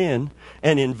settle in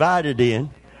and invite it in.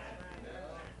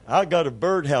 I got a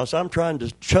birdhouse. I'm trying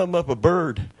to chum up a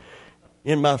bird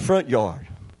in my front yard.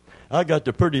 I got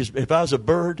the prettiest. If I was a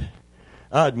bird,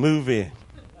 I'd move in.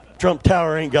 Trump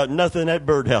Tower ain't got nothing that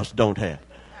birdhouse don't have.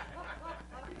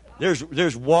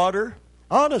 There's water.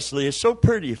 Honestly, it's so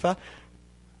pretty. If I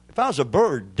was a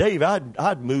bird, Dave,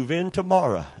 I'd move in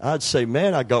tomorrow. I'd say,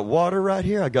 man, I got water right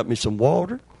here. I got me some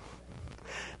water.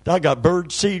 I got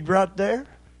bird seed right there.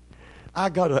 I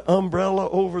got an umbrella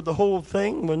over the whole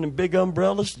thing, one of them big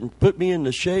umbrellas, and put me in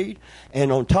the shade.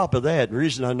 And on top of that, the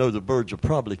reason I know the birds will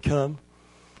probably come,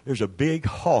 there's a big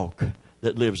hawk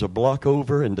that lives a block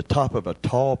over in the top of a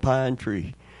tall pine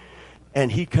tree.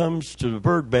 And he comes to the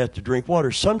bird bath to drink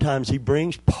water. Sometimes he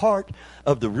brings part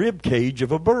of the rib cage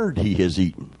of a bird he has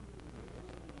eaten.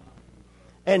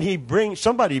 And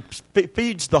somebody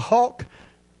feeds the hawk,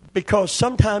 because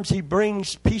sometimes he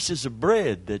brings pieces of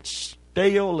bread that's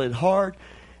stale and hard,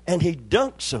 and he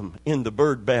dunks them in the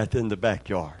bird bath in the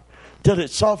backyard till it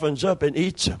softens up and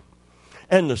eats them.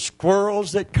 And the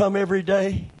squirrels that come every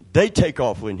day, they take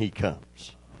off when he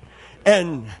comes.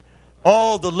 And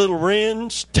all the little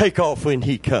wrens take off when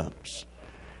he comes.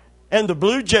 And the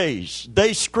blue jays,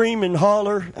 they scream and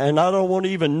holler, and I don't want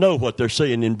to even know what they're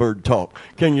saying in bird talk.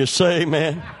 Can you say,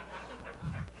 man?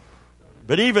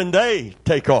 But even they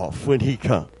take off when he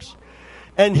comes.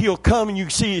 And he'll come and you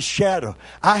see his shadow.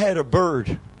 I had a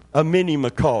bird, a mini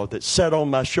macaw, that sat on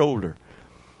my shoulder.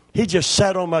 He just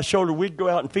sat on my shoulder. We'd go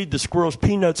out and feed the squirrels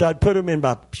peanuts. I'd put them in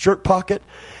my shirt pocket,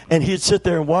 and he'd sit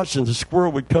there and watch, and the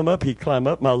squirrel would come up. He'd climb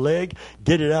up my leg,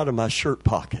 get it out of my shirt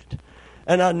pocket.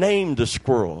 And I named the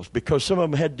squirrels because some of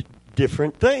them had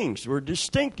different things, were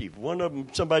distinctive. One of them,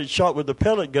 somebody shot with a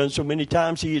pellet gun so many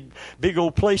times he had big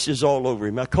old places all over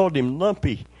him. I called him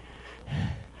Lumpy.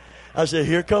 I said,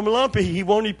 here come Lumpy. He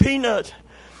wanted peanuts.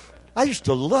 I used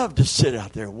to love to sit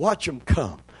out there and watch them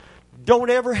come. Don't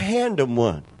ever hand them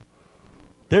one.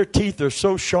 Their teeth are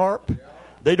so sharp,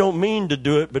 they don't mean to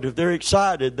do it, but if they're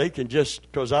excited, they can just,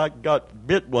 because I got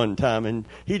bit one time, and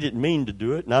he didn't mean to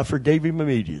do it, and I forgave him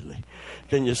immediately.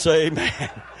 Can you say amen?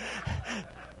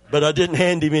 But I didn't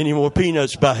hand him any more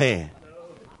peanuts by hand.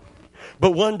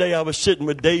 But one day I was sitting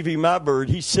with Davy, my bird.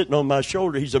 He's sitting on my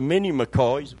shoulder. He's a mini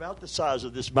macaw. He's about the size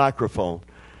of this microphone.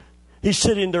 He's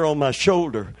sitting there on my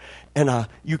shoulder, and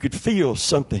you could feel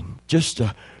something just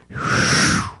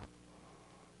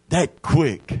that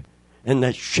quick, and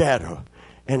that shadow,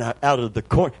 and out of the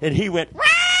corner, and he went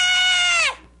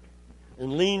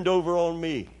and leaned over on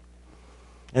me.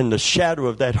 And the shadow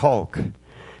of that hawk,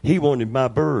 he wanted my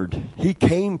bird. He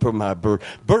came for my bird.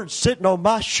 Bird sitting on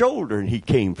my shoulder, and he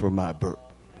came for my bird.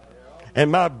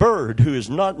 And my bird, who is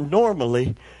not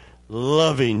normally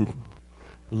loving,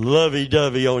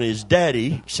 lovey-dovey on his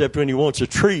daddy, except when he wants a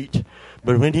treat,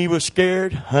 but when he was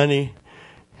scared, honey,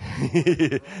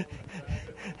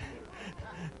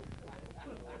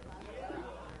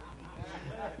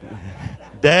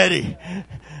 Daddy.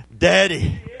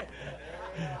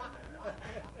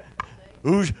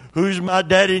 Who's my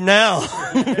daddy now?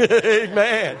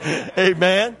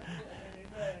 Amen.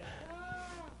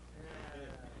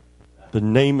 The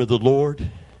name of the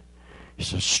Lord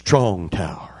is a strong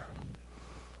tower.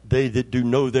 They that do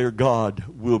know their God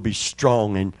will be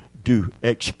strong and do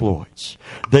exploits.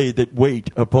 They that wait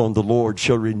upon the Lord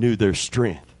shall renew their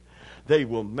strength. They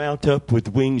will mount up with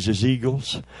wings as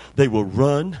eagles. They will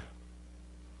run.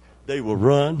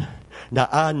 Now,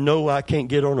 I know I can't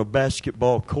get on a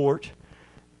basketball court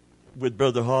with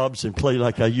Brother Hobbs and play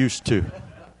like I used to.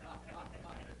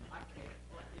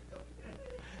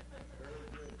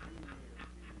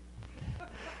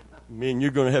 Me and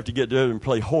you're going to have to get together and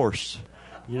play horse.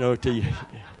 Till you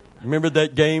remember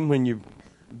that game when you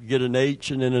get an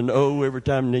H and then an O every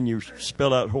time, and then you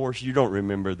spell out horse? You don't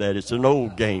remember that. It's an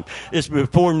old game. It's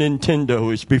before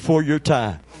Nintendo. It's before your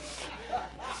time.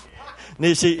 And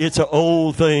you see, it's an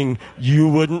old thing you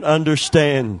wouldn't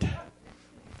understand.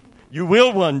 You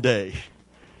will one day.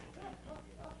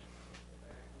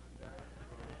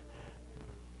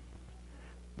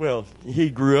 Well, he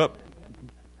grew up.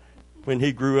 When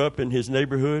he grew up in his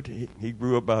neighborhood, he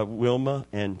grew up by Wilma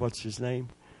and what's his name?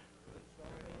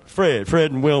 Fred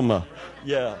and Wilma.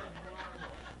 Yeah.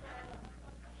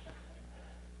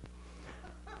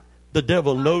 The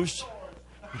devil knows.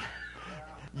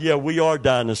 Yeah, we are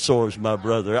dinosaurs, my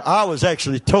brother. I was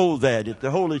actually told that at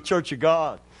the Holy Church of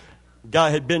God.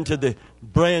 Guy had been to the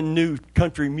brand new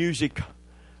country music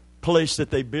place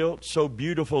that they built, so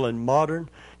beautiful and modern.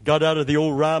 Got out of the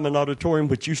old Ryman Auditorium,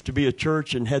 which used to be a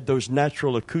church and had those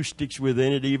natural acoustics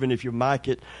within it, even if you mic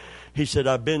it. He said,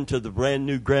 I've been to the brand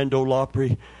new Grand Ole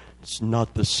Opry. It's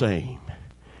not the same.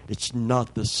 It's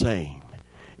not the same.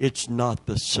 It's not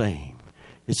the same.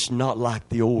 It's not like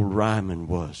the old Ryman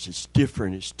was. It's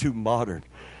different. It's too modern.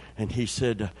 And he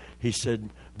said,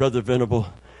 Brother Venable,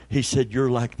 he said,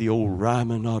 you're like the old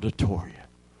Ryman Auditorium.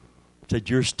 He said,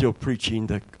 you're still preaching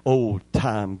the old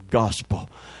time gospel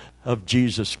of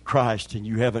Jesus Christ, and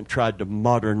you haven't tried to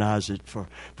modernize it for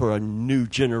a new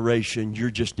generation.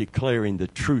 You're just declaring the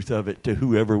truth of it to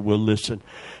whoever will listen.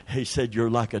 He said,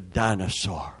 you're like a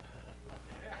dinosaur.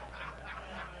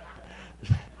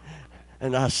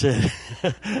 And I said,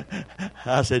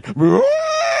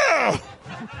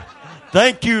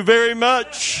 thank you very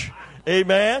much.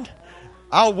 Amen.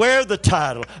 I'll wear the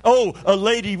title. Oh, a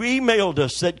lady emailed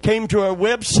us that came to our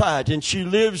website, and she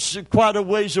lives quite a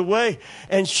ways away.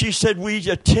 And she said, we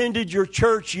attended your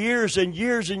church years and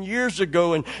years and years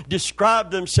ago, and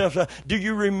described themselves. Do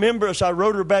you remember us? I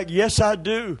wrote her back, yes, I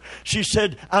do. She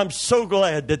said, I'm so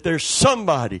glad that there's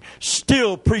somebody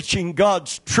still preaching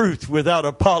God's truth without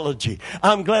apology.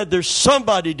 I'm glad there's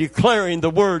somebody declaring the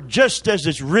word just as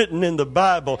it's written in the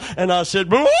Bible. And I said,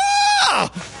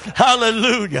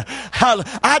 hallelujah.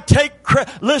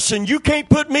 Listen, you can't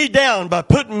put me down by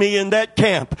putting me in that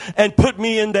camp and put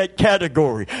me in that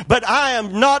category. But I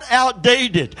am not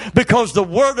outdated, because the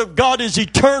Word of God is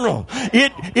eternal.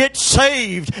 It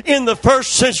saved in the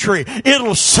first century.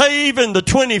 It'll save in the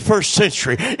 21st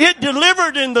century. It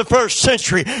delivered in the first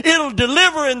century. It'll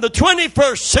deliver in the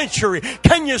 21st century.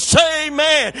 Can you say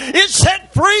amen? It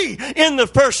set free in the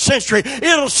first century.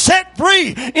 It'll set free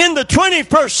in the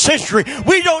 21st century.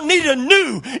 We don't need a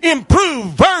new,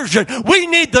 improved version. We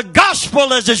need the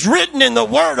gospel as it's written in the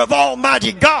Word of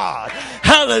Almighty God.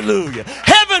 Hallelujah.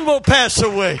 Heaven will pass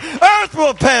away. Earth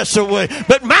will pass away.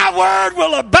 But my word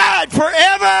will abide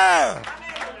forever.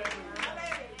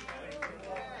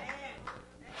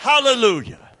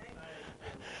 Hallelujah.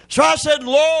 So I said,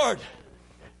 Lord,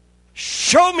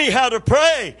 show me how to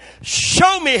pray.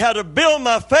 Show me how to build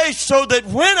my faith so that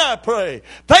when I pray,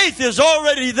 faith is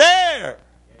already there.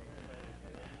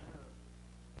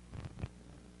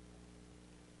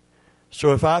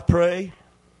 So if I pray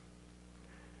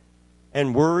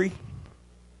and worry,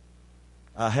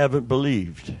 I haven't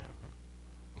believed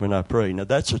when I pray. Now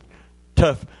that's a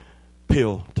tough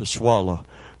pill to swallow,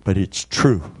 but it's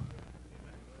true.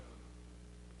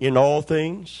 In all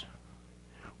things,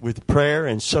 with prayer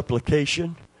and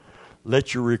supplication,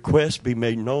 let your requests be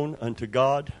made known unto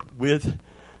God with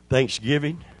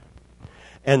thanksgiving.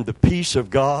 And the peace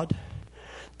of God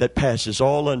that passes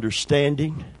all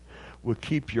understanding will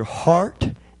keep your heart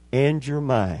and your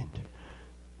mind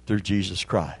through Jesus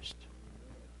Christ.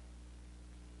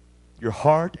 Your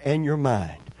heart and your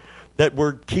mind. That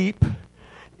word keep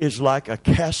is like a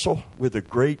castle with a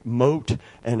great moat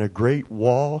and a great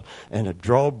wall and a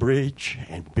drawbridge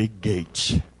and big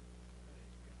gates.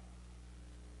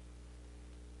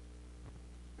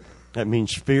 That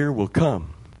means fear will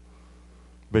come,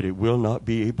 but it will not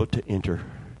be able to enter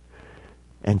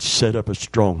and set up a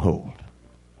stronghold.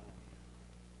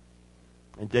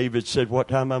 And David said, what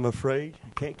time I'm afraid? I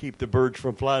can't keep the birds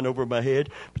from flying over my head,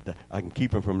 but I can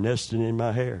keep them from nesting in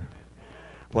my hair.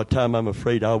 What time I'm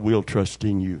afraid, I will trust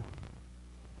in you.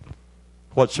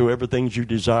 Whatsoever things you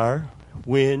desire,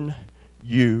 when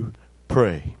you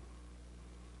pray.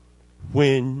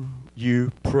 When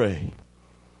you pray.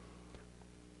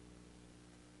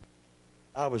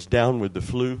 I was down with the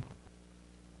flu.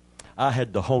 I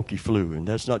had the honky flu, and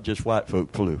that's not just white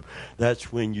folk flu.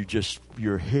 That's when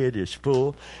your head is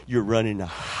full, you're running a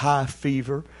high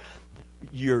fever,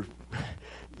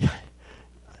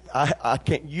 I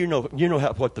can't, you know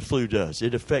what the flu does.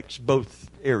 It affects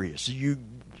both areas. You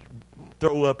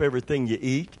throw up everything you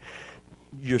eat.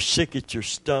 You're sick at your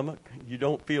stomach. You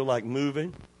don't feel like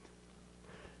moving.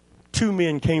 2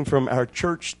 men came from our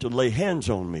church to lay hands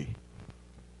on me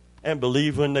and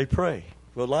believe when they pray.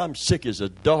 Well, I'm sick as a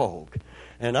dog,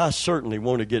 and I certainly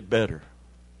want to get better.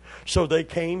 So they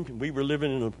came. We were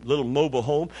living in a little mobile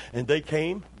home, and they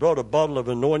came, brought a bottle of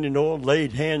anointing oil,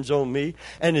 laid hands on me,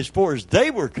 and as far as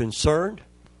they were concerned,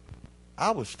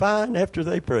 I was fine after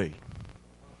they prayed.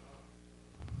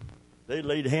 They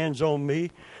laid hands on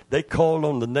me. They called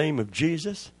on the name of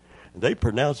Jesus, and they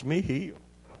pronounced me healed.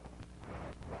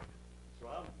 So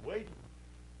I'm waiting.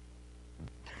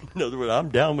 In other words, I'm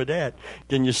down with that.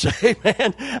 Can you say,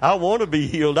 man, I want to be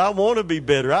healed. I want to be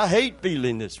better. I hate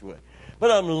feeling this way. But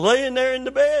I'm laying there in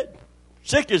the bed,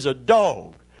 sick as a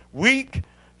dog, weak,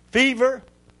 fever.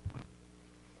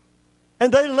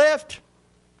 And they left.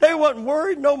 They wasn't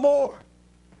worried no more.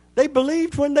 They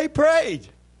believed when they prayed.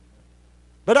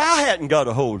 But I hadn't got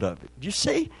a hold of it. You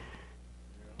see?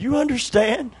 Do you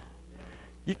understand?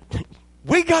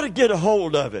 We got to get a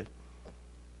hold of it.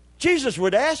 Jesus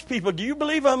would ask people, do you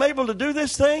believe I'm able to do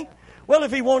this thing? Well,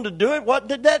 if he wanted to do it, what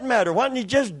did that matter? Why didn't he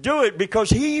just do it? Because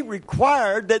he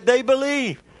required that they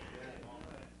believe.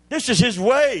 This is his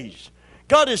ways.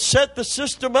 God has set the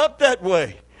system up that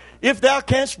way. If thou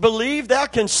canst believe, thou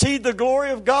canst see the glory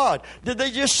of God. Did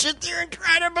they just sit there and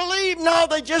try to believe? No,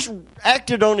 they just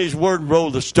acted on his word and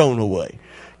rolled the stone away.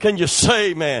 Can you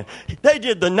say, man? They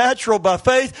did the natural by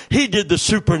faith. He did the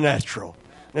supernatural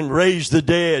and raised the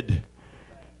dead.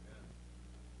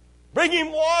 Bring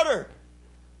him water.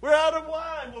 We're out of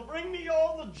wine. Well, bring me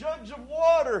all the jugs of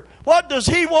water. What does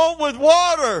he want with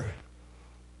water?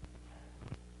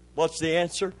 What's the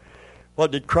answer?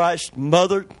 What did Christ's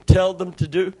mother tell them to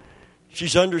do?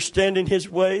 She's understanding his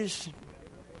ways.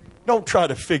 Don't try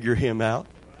to figure him out.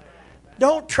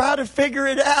 Don't try to figure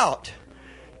it out.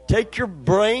 Take your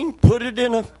brain, put it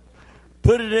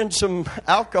in some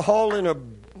alcohol in a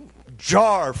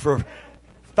jar for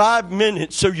 5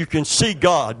 minutes so you can see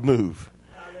God move.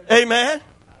 Amen.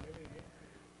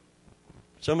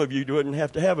 Some of you wouldn't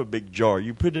have to have a big jar.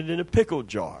 You put it in a pickle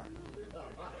jar.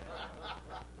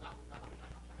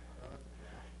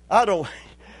 I don't...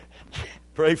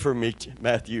 Pray for me,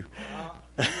 Matthew.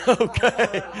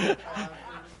 Okay.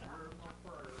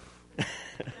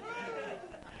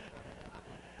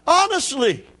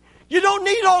 Honestly, you don't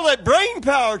need all that brain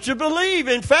power to believe.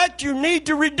 In fact, you need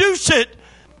to reduce it.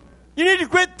 You need to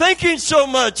quit thinking so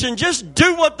much and just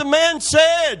do what the man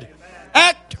said.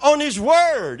 Act on his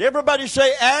word. Everybody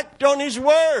say, act on his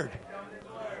word.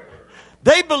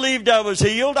 They believed I was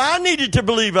healed. I needed to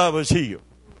believe I was healed.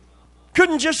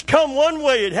 Couldn't just come one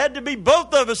way. It had to be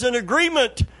both of us in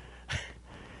agreement.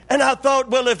 And I thought,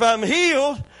 well, if I'm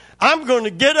healed, I'm going to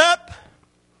get up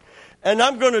and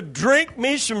I'm going to drink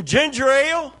me some ginger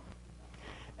ale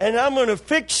and I'm going to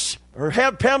fix or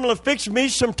have Pamela fix me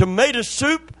some tomato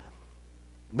soup,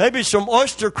 maybe some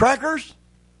oyster crackers.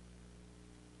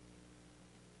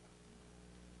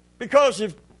 Because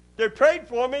if they prayed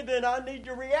for me, then I need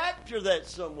to react to that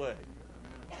some way.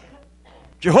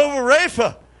 Jehovah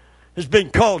Rapha has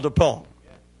been called upon.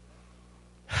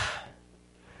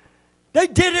 They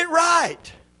did it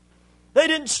right. They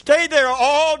didn't stay there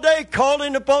all day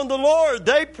calling upon the Lord.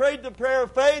 They prayed the prayer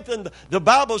of faith, and the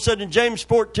Bible said in James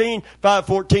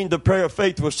 5:14, the prayer of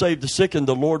faith will save the sick, and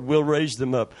the Lord will raise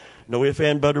them up. No if,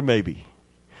 and, but, or maybe.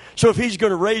 So if he's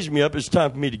going to raise me up, it's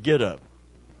time for me to get up.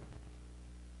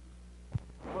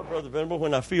 Well, Brother Venable,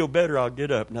 when I feel better, I'll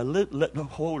get up. Now,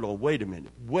 hold on, wait a minute.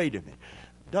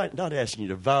 Not asking you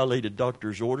to violate a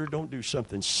doctor's order. Don't do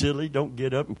something silly. Don't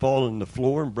get up and fall on the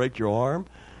floor and break your arm.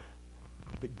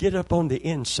 But get up on the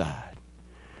inside.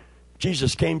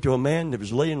 Jesus came to a man that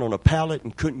was laying on a pallet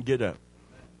and couldn't get up.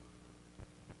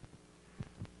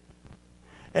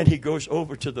 And he goes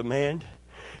over to the man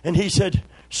and he said,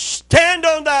 "Stand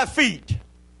on thy feet.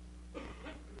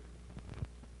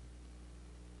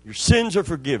 Your sins are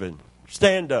forgiven.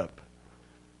 Stand up."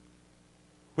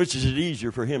 Which is it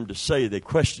easier for him to say? They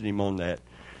questioned him on that.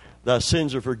 Thy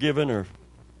sins are forgiven or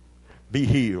be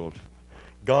healed.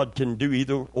 God can do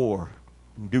either or.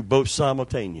 Do both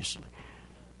simultaneously.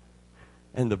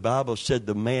 And the Bible said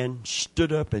the man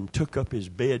stood up and took up his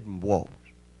bed and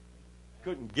walked.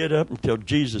 Couldn't get up until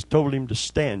Jesus told him to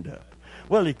stand up.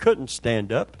 Well, he couldn't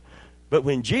stand up. But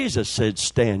when Jesus said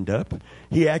stand up,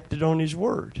 he acted on his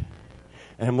word.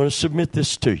 And I'm going to submit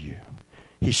this to you.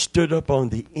 He stood up on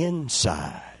the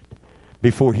inside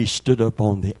before he stood up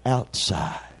on the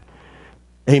outside.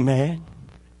 Amen?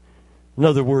 In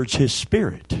other words, his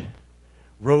spirit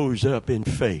rose up in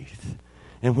faith.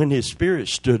 And when his spirit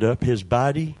stood up, his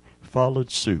body followed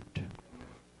suit.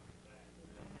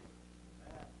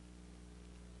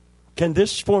 Can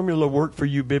this formula work for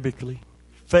you biblically?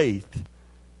 Faith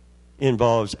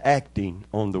involves acting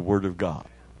on the Word of God.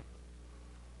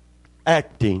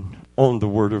 Acting on the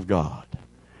Word of God.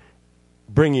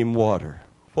 Bring him water.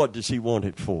 What does he want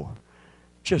it for?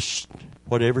 Just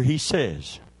whatever he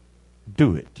says.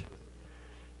 Do it.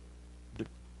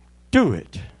 Do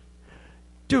it.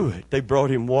 Do it. They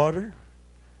brought him water.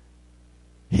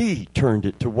 He turned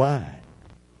it to wine.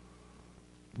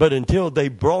 But until they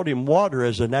brought him water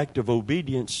as an act of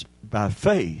obedience by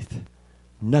faith,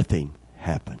 nothing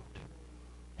happened.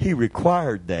 He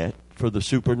required that for the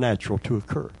supernatural to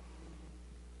occur.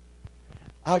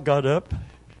 I got up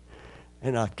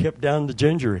and I kept down the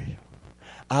ginger ale.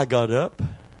 I got up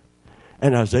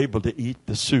and I was able to eat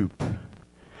the soup.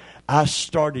 I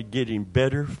started getting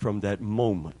better from that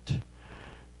moment.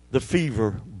 The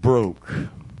fever broke.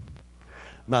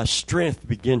 My strength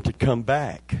began to come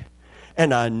back.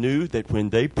 And I knew that when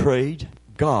they prayed,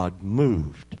 God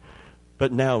moved.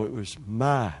 But now it was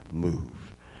my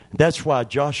move. That's why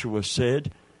Joshua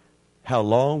said, how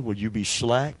long will you be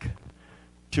slack?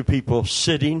 To people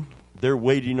sitting there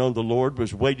waiting on the Lord,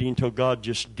 was waiting until God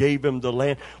just gave them the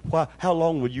land. Why? How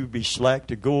long will you be slack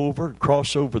to go over,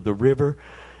 cross over the river,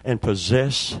 and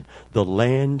possess the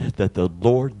land that the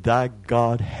Lord thy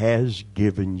God has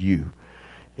given you?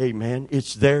 Amen.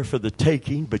 It's there for the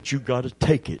taking, but you got to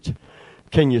take it.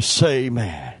 Can you say,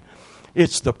 man?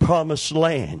 It's the promised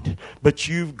land, but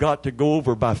you've got to go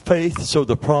over by faith so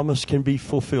the promise can be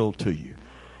fulfilled to you.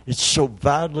 It's so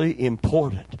vitally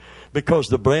important because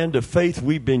the brand of faith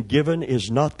we've been given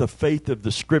is not the faith of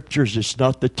the Scriptures. It's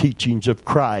not the teachings of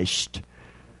Christ,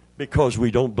 because we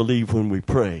don't believe when we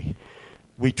pray.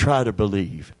 We try to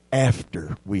believe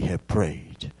after we have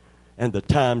prayed. And the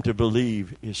time to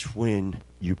believe is when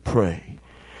you pray.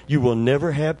 You will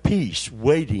never have peace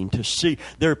waiting to see.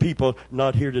 There are people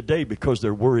not here today because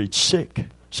they're worried sick.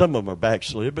 Some of them are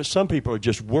backslid, but some people are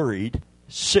just worried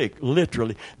sick,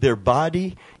 literally. Their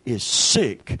body is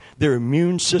sick. Their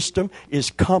immune system is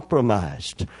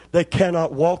compromised. They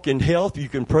cannot walk in health. You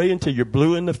can pray until you're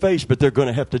blue in the face, but they're going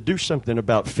to have to do something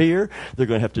about fear. They're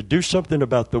going to have to do something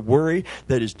about the worry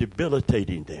that is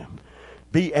debilitating them.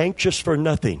 Be anxious for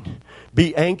nothing.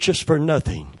 Be anxious for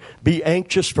nothing. Be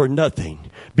anxious for nothing.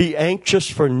 Be anxious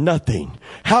for nothing.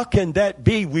 How can that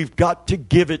be? We've got to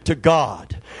give it to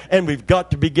God. And we've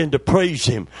got to begin to praise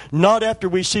Him. Not after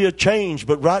we see a change,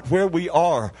 but right where we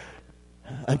are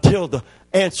until the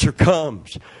answer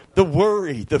comes. The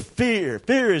worry, the fear.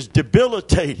 Fear is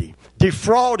debilitating,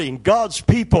 defrauding God's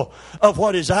people of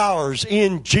what is ours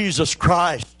in Jesus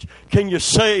Christ. Can you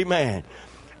say, man?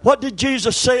 What did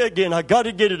Jesus say again? I got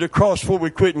to get it across before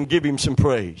we quit and give Him some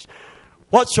praise.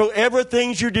 Whatsoever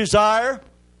things you desire,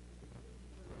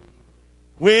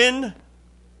 when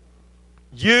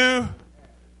you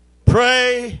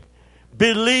pray,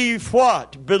 believe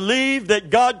what? Believe that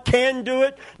God can do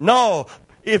it? No.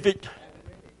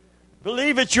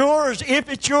 Believe it's yours if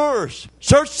it's yours.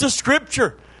 Search the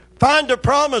Scripture. Find a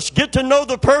promise. Get to know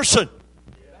the person.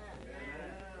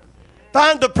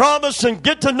 Find the promise and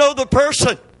get to know the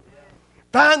person.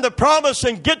 Find the promise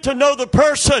and get to know the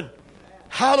person.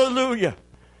 Hallelujah.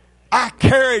 I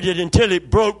carried it until it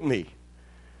broke me.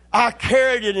 I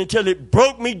carried it until it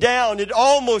broke me down. It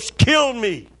almost killed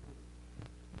me.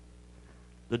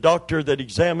 The doctor that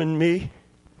examined me,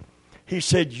 he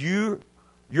said, your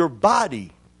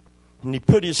body, and he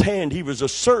put his hand, he was a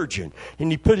surgeon, and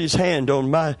he put his hand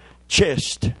on my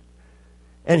chest,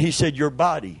 and he said, your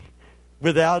body,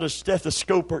 without a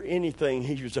stethoscope or anything,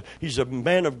 he's a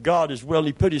man of God as well.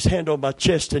 He put his hand on my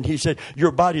chest and he said, your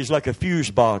body's like a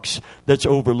fuse box that's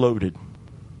overloaded.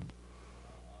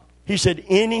 He said,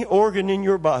 any organ in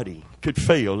your body could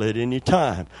fail at any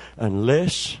time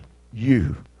unless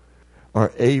you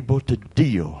are able to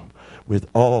deal with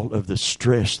all of the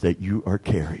stress that you are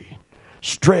carrying.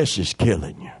 Stress is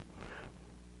killing you.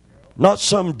 Not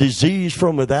some disease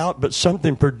from without, but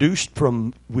something produced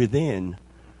from within.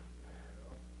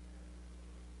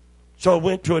 So I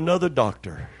went to another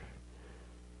doctor.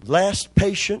 Last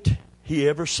patient he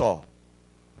ever saw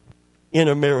in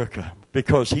America,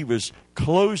 because he was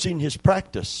closing his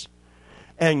practice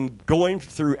and going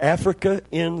through Africa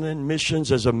inland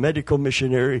missions as a medical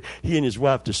missionary. He and his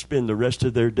wife to spend the rest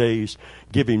of their days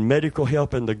giving medical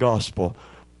help and the gospel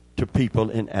to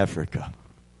people in Africa.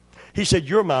 He said,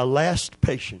 you're my last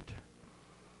patient.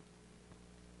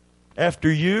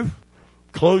 After you,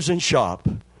 closing shop,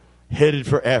 headed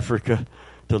for Africa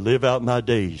to live out my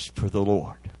days for the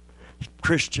Lord.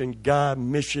 Christian guy,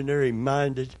 missionary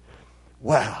minded.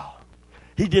 Wow.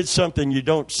 He did something you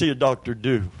don't see a doctor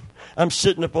do. I'm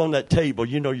sitting up on that table.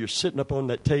 You know, you're sitting up on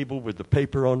that table with the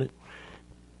paper on it.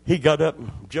 He got up and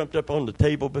jumped up on the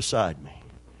table beside me.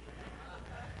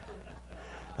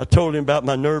 I told him about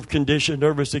my nerve condition,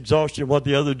 nervous exhaustion, what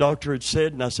the other doctor had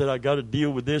said, and I said, I got to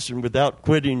deal with this, and without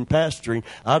quitting pastoring,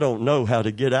 I don't know how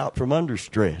to get out from under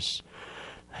stress.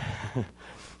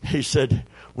 He said,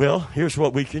 well, here's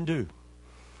what we can do.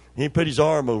 He put his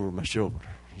arm over my shoulder.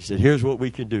 He said, here's what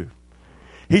we can do.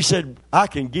 He said, I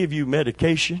can give you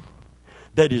medication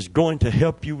that is going to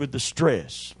help you with the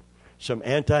stress. Some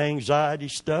anti-anxiety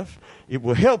stuff. It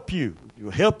will help you. It will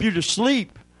help you to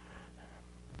sleep.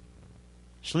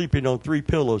 Sleeping on 3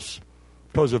 pillows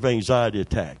because of anxiety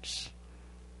attacks.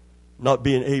 Not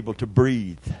being able to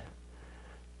breathe.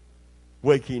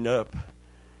 Waking up.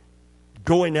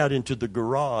 Going out into the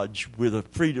garage with a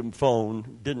Freedom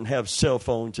phone. Didn't have cell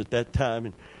phones at that time.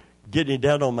 And getting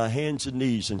down on my hands and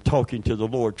knees and talking to the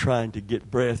Lord, trying to get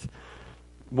breath.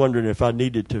 Wondering if I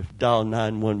needed to dial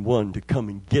 911 to come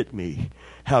and get me.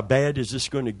 How bad is this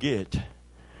going to get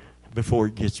before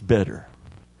it gets better?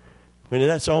 When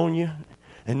that's on you,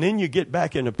 and then you get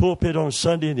back in the pulpit on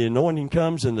Sunday and the anointing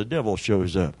comes and the devil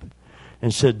shows up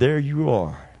and said, there you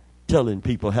are, telling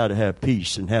people how to have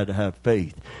peace and how to have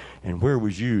faith. And where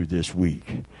was you this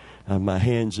week? On my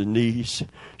hands and knees,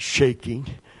 shaking,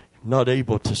 not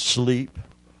able to sleep.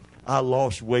 I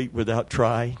lost weight without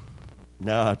trying.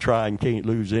 Now I try and can't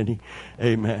lose any.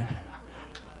 Amen.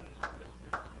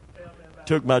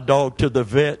 Took my dog to the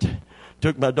vet.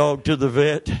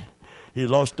 He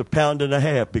lost 1.5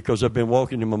 pounds because I've been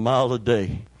walking him a mile a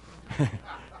day.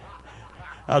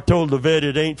 I told the vet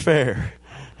it ain't fair.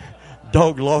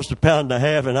 Dog lost 1.5 pounds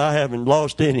and I haven't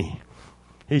lost any.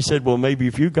 He said, well, maybe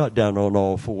if you got down on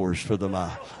all fours for the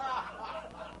mile.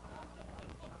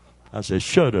 I said,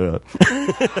 shut up.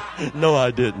 No, I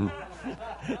didn't.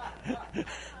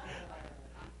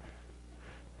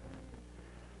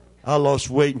 I lost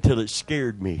weight until it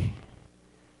scared me.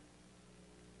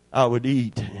 I would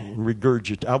eat and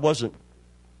regurgitate.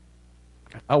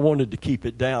 I wanted to keep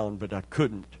it down, but I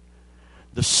couldn't.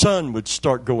 The sun would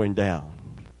start going down,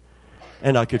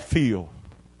 and I could feel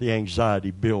the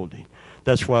anxiety building.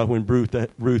 That's why when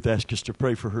Ruth asked us to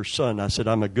pray for her son, I said,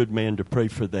 I'm a good man to pray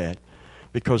for that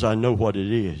because I know what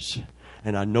it is,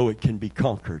 and I know it can be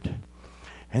conquered.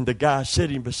 And the guy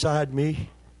sitting beside me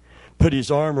put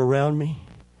his arm around me.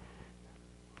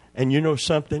 And you know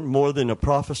something? More than a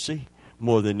prophecy,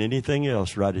 more than anything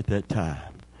else right at that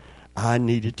time, I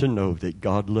needed to know that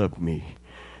God loved me.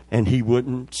 And he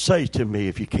wouldn't say to me,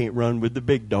 if you can't run with the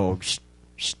big dogs,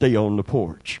 stay on the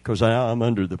porch, because I'm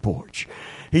under the porch.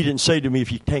 He didn't say to me,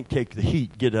 if you can't take the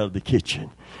heat, get out of the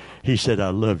kitchen. He said,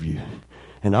 I love you,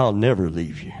 and I'll never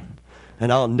leave you,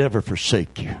 and I'll never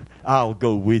forsake you. I'll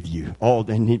go with you.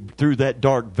 Through that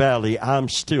dark valley, I'm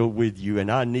still with you.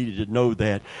 And I needed to know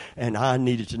that. And I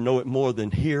needed to know it more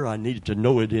than here. I needed to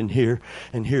know it in here.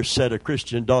 And here sat a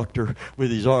Christian doctor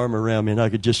with his arm around me. And I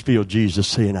could just feel Jesus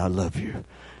saying, I love you.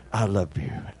 I love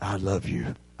you. I love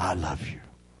you. I love you.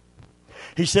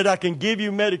 He said, I can give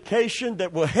you medication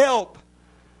that will help,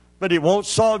 but it won't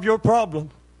solve your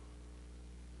problem.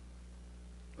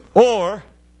 Or,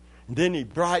 and then he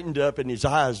brightened up and his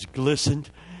eyes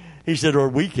glistened. He said, or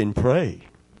we can pray.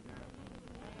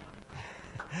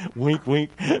 Wink, wink.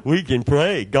 We can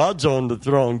pray. God's on the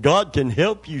throne. God can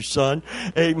help you, son.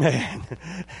 Amen.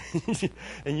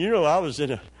 And you know, I was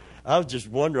just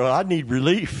wondering, I need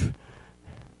relief.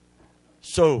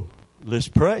 So let's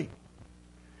pray.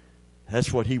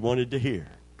 That's what he wanted to hear,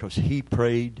 because he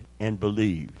prayed and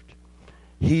believed.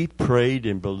 He prayed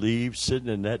and believed sitting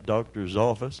in that doctor's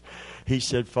office. He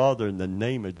said, Father, in the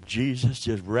name of Jesus,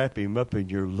 just wrap him up in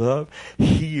your love.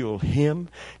 Heal him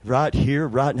right here,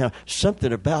 right now.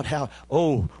 Something about how,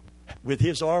 with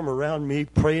his arm around me,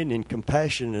 praying in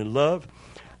compassion and love,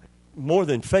 more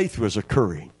than faith was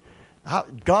occurring.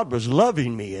 God was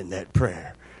loving me in that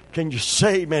prayer. Can you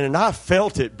say amen? And I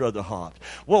felt it, Brother Hobbs.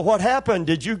 Well, what happened?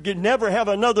 Did you never have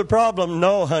another problem?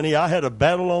 No, honey, I had a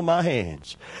battle on my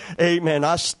hands. Amen.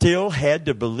 I still had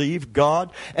to believe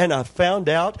God, and I found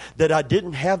out that I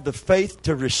didn't have the faith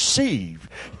to receive.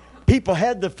 People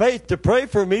had the faith to pray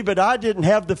for me, but I didn't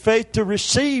have the faith to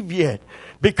receive yet.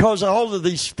 Because of all of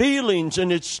these feelings,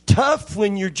 and it's tough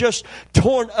when you're just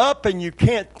torn up and you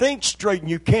can't think straight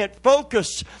and you can't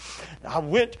focus. I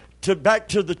went back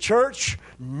to the church.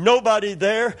 Nobody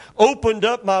there. Opened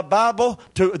up my Bible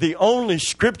to the only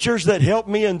scriptures that helped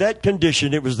me in that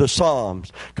condition. It was the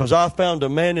Psalms. Because I found a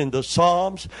man in the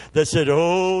Psalms that said,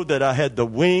 that I had the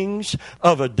wings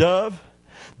of a dove.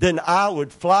 Then I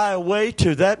would fly away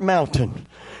to that mountain.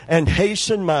 and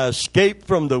hasten my escape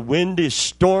from the windy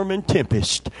storm and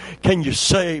tempest. Can you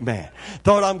say amen?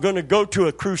 Thought I'm going to go to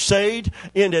a crusade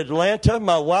in Atlanta.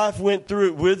 My wife went through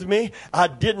it with me. I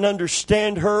didn't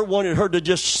understand her, wanted her to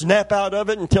just snap out of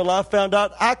it until I found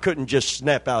out I couldn't just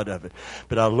snap out of it.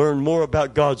 But I learned more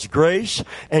about God's grace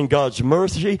and God's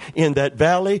mercy in that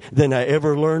valley than I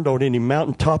ever learned on any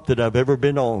mountaintop that I've ever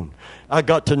been on. I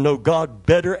got to know God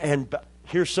better, and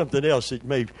here's something else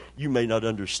that you may not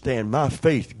understand. My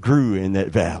faith grew in that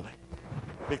valley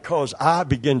because I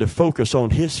began to focus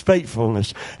on His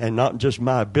faithfulness and not just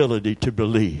my ability to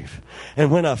believe.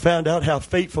 And when I found out how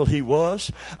faithful He was,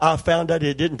 I found out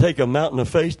it didn't take a mountain of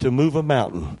faith to move a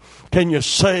mountain. Can you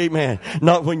say, man,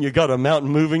 not when you got a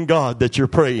mountain moving God that you're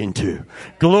praying to.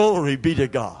 Glory be to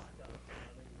God.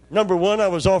 Number one, I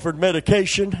was offered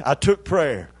medication. I took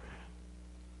prayer.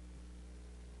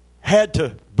 Had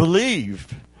to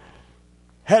believe.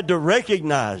 Had to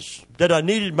recognize that I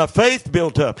needed my faith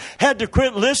built up. Had to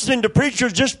quit listening to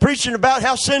preachers just preaching about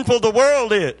how sinful the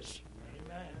world is.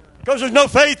 Because there's no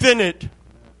faith in it.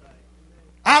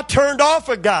 I turned off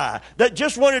a guy that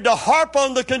just wanted to harp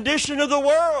on the condition of the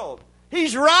world.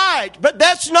 He's right, but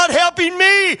that's not helping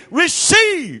me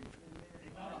receive.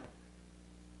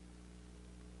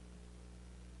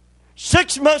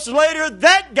 6 months later,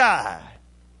 that guy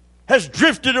has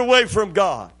drifted away from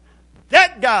God.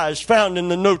 That guy is found in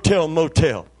the no-tell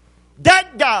motel.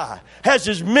 That guy has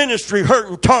his ministry hurt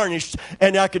and tarnished,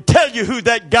 and I can tell you who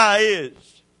that guy is.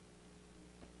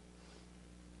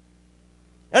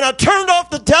 And I turned off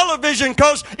the television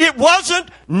because it wasn't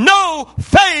no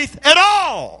faith at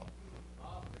all.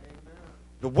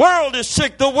 The world is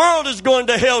sick. The world is going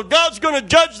to hell. God's going to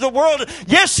judge the world.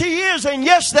 Yes, He is, and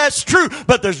yes, that's true.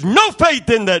 But there's no faith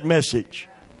in that message.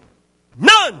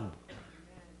 None.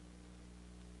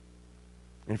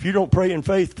 And if you don't pray in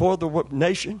faith for the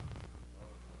nation,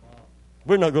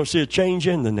 we're not going to see a change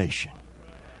in the nation.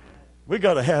 We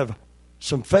got to have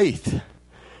some faith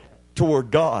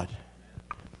toward God.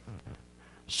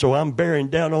 So I'm bearing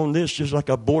down on this just like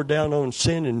I bore down on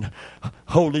sin and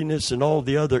holiness and all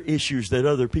the other issues that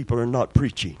other people are not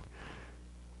preaching.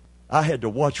 I had to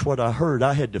watch what I heard.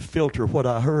 I had to filter what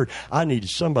I heard. I needed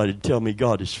somebody to tell me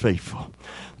God is faithful.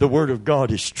 The Word of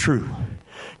God is true.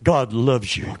 God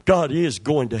loves you. God is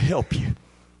going to help you.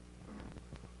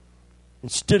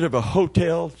 Instead of a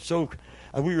hotel, so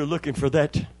we were looking for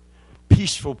that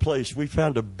peaceful place. We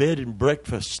found a bed and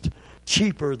breakfast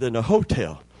cheaper than a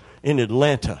hotel in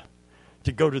Atlanta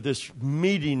to go to this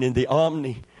meeting in the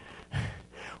Omni.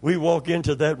 We walk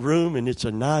into that room, and it's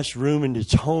a nice room, and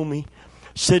it's homey.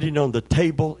 Sitting on the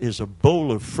table is a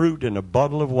bowl of fruit and a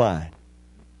bottle of wine.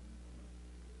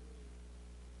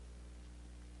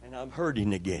 And I'm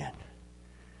hurting again.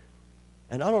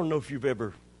 And I don't know if you've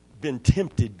ever been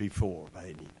tempted before by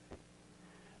anything.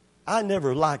 I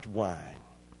never liked wine.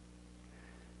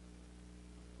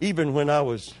 Even when I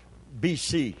was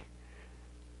BC.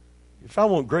 If I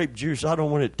want grape juice, I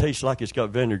don't want it to taste like it's got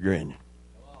vinegar in it.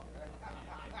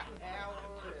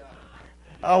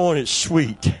 I want it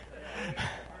sweet.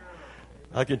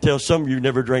 I can tell some of you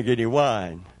never drank any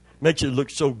wine. Makes it look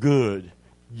so good.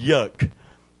 Yuck.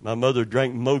 My mother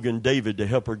drank Mogan David to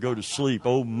help her go to sleep.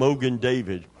 Old Mogan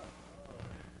David.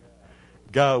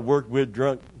 Guy I worked with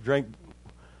drank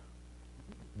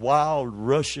Wild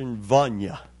Russian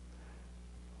Vanya.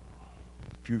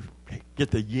 If you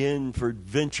get the yen for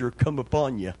adventure come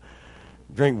upon you,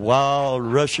 drink Wild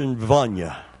Russian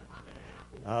Vanya.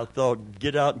 I thought,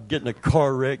 get out and get in a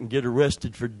car wreck and get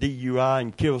arrested for DUI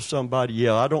and kill somebody.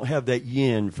 Yeah, I don't have that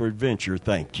yen for adventure,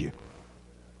 thank you.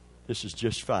 This is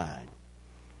just fine.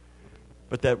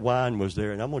 But that wine was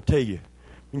there, and I'm going to tell you,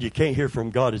 when you can't hear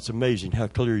from God, it's amazing how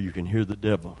clear you can hear the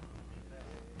devil.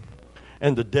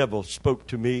 And the devil spoke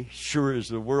to me, sure as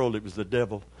the world it was the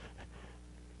devil,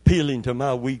 appealing to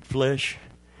my weak flesh,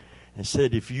 and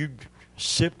said, if you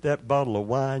sip that bottle of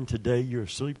wine today, you're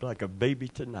asleep like a baby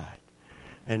tonight.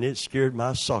 And it scared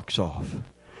my socks off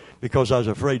because I was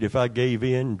afraid if I gave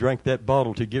in and drank that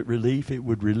bottle to get relief, it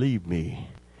would relieve me.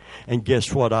 And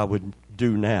guess what I would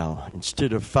do now?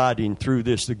 Instead of fighting through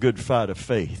this, the good fight of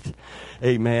faith.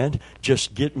 Amen.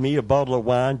 Just get me a bottle of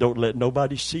wine. Don't let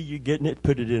nobody see you getting it.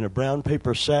 Put it in a brown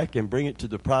paper sack and bring it to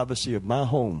the privacy of my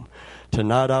home.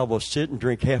 Tonight I will sit and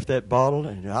drink half that bottle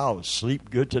and I will sleep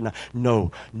good tonight.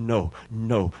 No.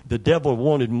 The devil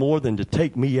wanted more than to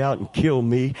take me out and kill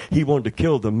me. He wanted to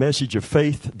kill the message of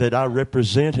faith that I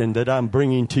represent and that I'm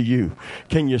bringing to you.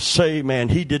 Can you say, man,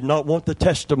 he did not want the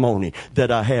testimony that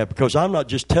I have, because I'm not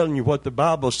just telling you what the the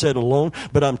Bible said alone,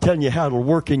 but I'm telling you how it'll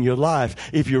work in your life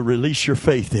if you release your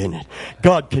faith in it.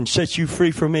 God can set you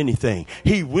free from anything.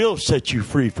 He will set you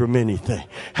free from anything.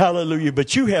 Hallelujah.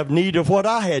 But you have need of what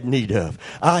I had need of.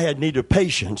 I had need of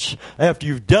patience after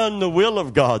you've done the will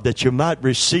of God that you might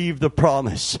receive the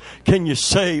promise. Can you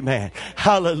say, man?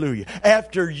 Hallelujah.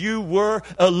 After you were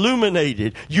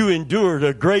illuminated, you endured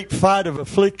a great fight of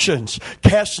afflictions.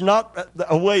 Cast not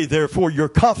away, therefore, your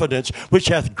confidence, which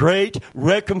hath great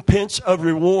recompense of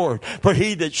reward. For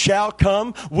he that shall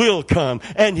come will come,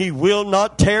 and he will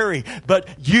not tarry. But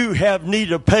you have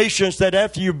need of patience, that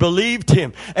after you believed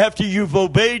him, after you've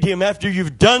obeyed him, after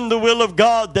you've done the will of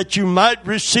God, that you might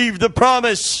receive the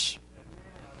promise.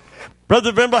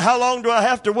 Brother Vimble, how long do I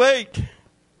have to wait?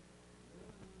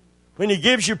 When he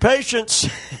gives you patience,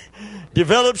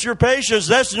 develops your patience,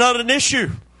 that's not an issue.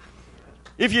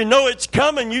 If you know it's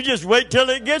coming, you just wait till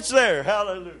it gets there.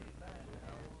 Hallelujah.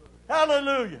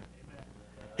 Hallelujah.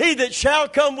 He that shall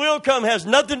come will come has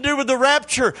nothing to do with the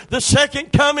rapture, the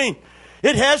second coming.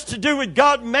 It has to do with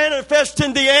God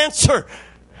manifesting the answer.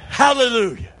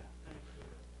 Hallelujah.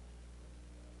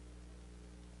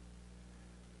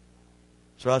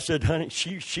 So I said, honey,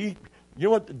 she, you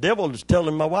know what? The devil is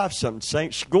telling my wife something.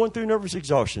 She's going through nervous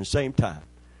exhaustion at the same time.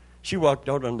 She walked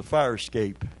out on the fire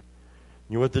escape.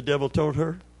 You know what the devil told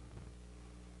her?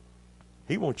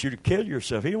 He wants you to kill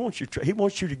yourself. He wants you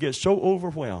to get so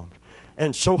overwhelmed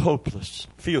and so hopeless,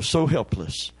 feel so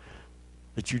helpless,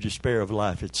 that you despair of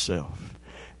life itself.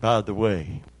 By the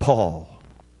way, Paul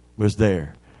was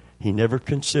there. He never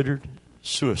considered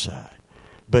suicide,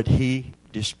 but he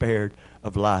despaired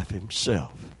of life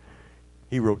himself.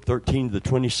 He wrote 13 of the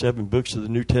 27 books of the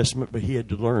New Testament, but he had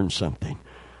to learn something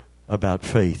about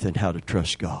faith and how to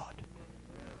trust God.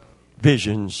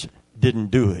 Visions didn't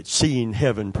do it. Seeing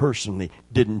heaven personally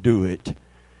didn't do it.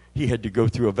 He had to go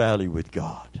through a valley with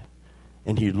God.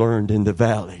 And he learned in the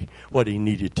valley what he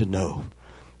needed to know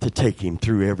to take him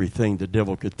through everything the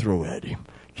devil could throw at him.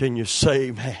 Can you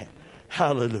say, man?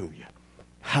 Hallelujah.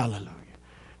 Hallelujah.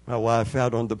 My wife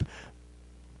out on the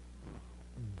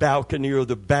balcony or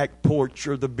the back porch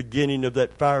or the beginning of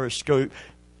that fire escape,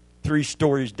 3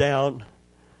 stories down.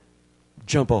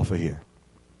 Jump off of here.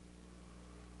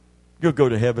 You'll go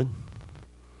to heaven.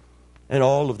 And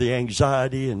all of the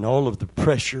anxiety and all of the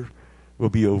pressure will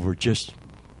be over. Just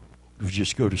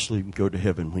go to sleep and go to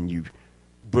heaven when you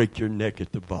break your neck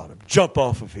at the bottom. Jump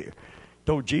off of here.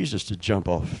 Told Jesus to jump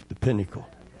off the pinnacle.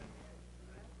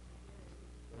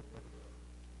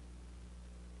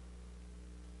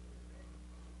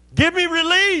 Give me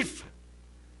relief.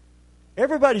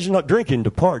 Everybody's not drinking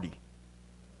to party.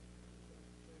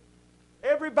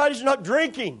 Everybody's not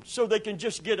drinking so they can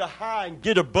just get a high and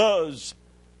get a buzz.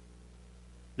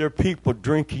 There are people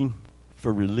drinking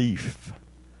for relief.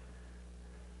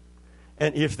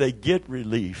 And if they get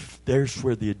relief, there's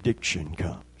where the addiction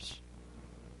comes.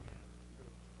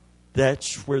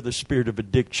 That's where the spirit of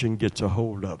addiction gets a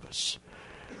hold of us.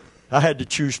 I had to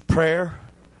choose prayer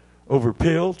over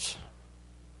pills.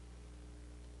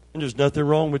 And there's nothing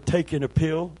wrong with taking a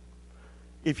pill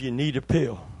if you need a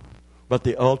pill. But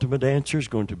the ultimate answer is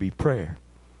going to be prayer.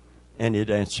 And it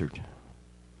answered.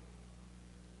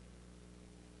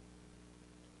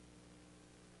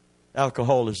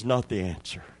 Alcohol is not the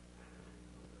answer.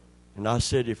 And I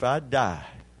said, if I die,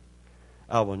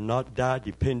 I will not die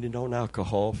depending on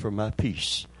alcohol for my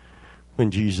peace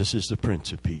when Jesus is the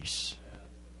Prince of Peace.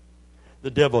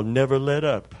 The devil never let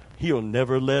up. He'll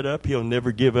never let up. He'll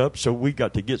never give up. So we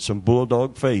got to get some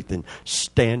bulldog faith and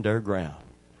stand our ground.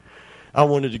 I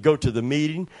wanted to go to the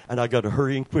meeting, and I got to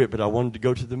hurry and quit, but I wanted to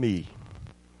go to the meeting.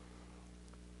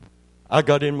 I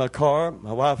got in my car,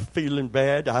 my wife feeling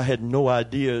bad. I had no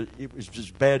idea it was as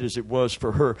bad as it was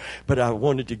for her, but I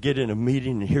wanted to get in a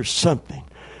meeting and hear something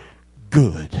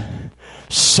good,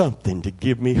 something to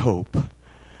give me hope,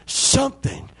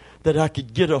 something that I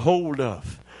could get a hold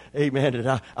of. Amen.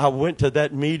 And I went to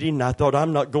that meeting, and I thought,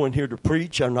 I'm not going here to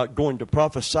preach. I'm not going to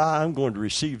prophesy. I'm going to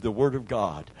receive the Word of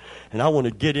God. And I want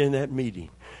to get in that meeting.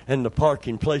 And the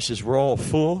parking places were all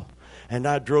full. And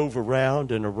I drove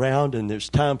around, and there's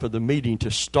time for the meeting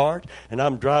to start. And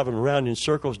I'm driving around in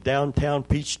circles downtown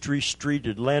Peachtree Street,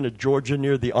 Atlanta, Georgia,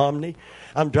 near the Omni.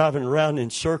 I'm driving around in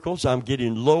circles. I'm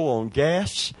getting low on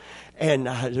gas. And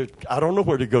I don't know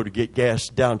where to go to get gas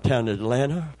downtown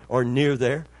Atlanta or near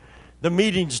there. The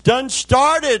meeting's done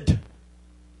started.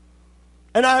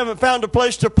 And I haven't found a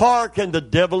place to park. And the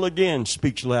devil again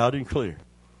speaks loud and clear.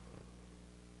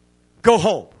 Go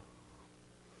home.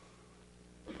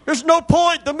 There's no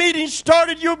point. The meeting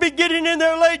started. You'll be getting in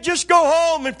there late. Just go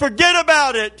home and forget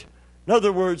about it. In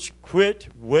other words, quit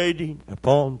waiting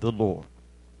upon the Lord.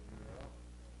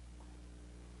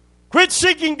 Quit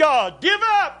seeking God. Give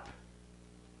up.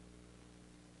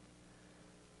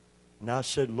 And I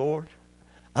said, Lord,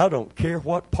 I don't care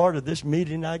what part of this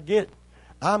meeting I get.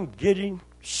 I'm getting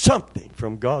something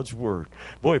from God's Word.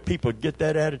 Boy, if people would get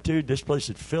that attitude, this place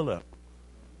would fill up.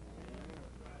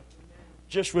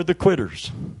 Just with the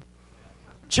quitters.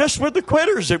 Just with the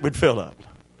quitters it would fill up.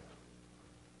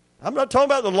 I'm not talking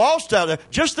about the lost out there.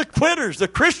 Just the quitters, the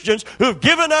Christians who have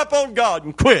given up on God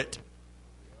and quit.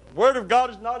 The Word of God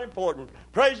is not important.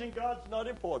 Praising God is not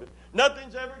important.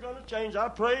 Nothing's ever going to change. I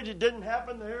prayed. It didn't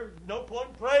happen. There's no point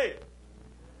in praying.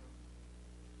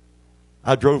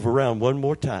 I drove around one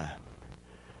more time.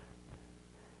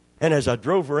 And as I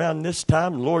drove around this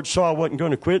time, the Lord saw I wasn't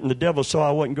going to quit, and the devil saw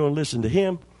I wasn't going to listen to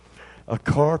him. A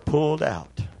car pulled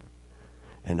out,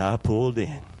 and I pulled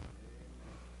in.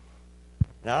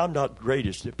 Now, I'm not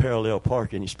greatest at parallel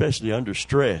parking, especially under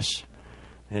stress.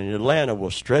 And Atlanta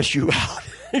will stress you out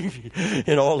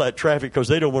in all that traffic because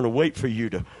they don't want to wait for you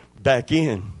to back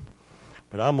in.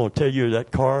 But I'm going to tell you,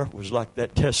 that car was like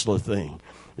that Tesla thing.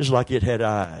 It's like it had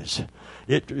eyes.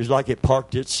 It was like it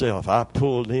parked itself. I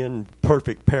pulled in,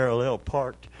 perfect parallel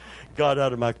parked, got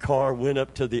out of my car, went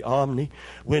up to the Omni,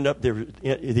 went up there.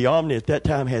 The Omni at that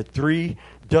time had 3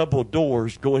 double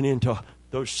doors going into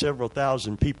those several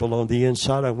thousand people on the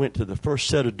inside. I went to the first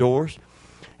set of doors,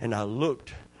 and I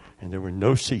looked, and there were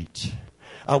no seats.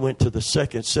 I went to the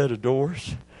second set of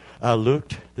doors. I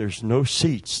looked, there's no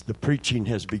seats. The preaching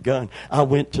has begun. I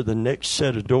went to the next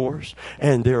set of doors,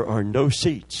 and there are no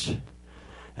seats.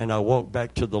 And I walked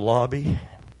back to the lobby,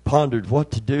 pondered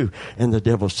what to do, and the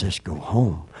devil says, go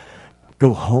home.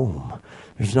 Go home.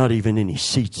 There's not even any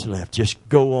seats left. Just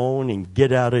go on and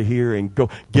get out of here and go.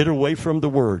 Get away from the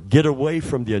Word. Get away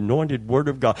from the anointed Word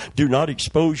of God. Do not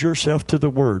expose yourself to the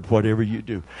Word, whatever you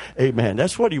do. Amen.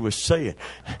 That's what he was saying.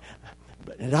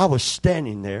 And I was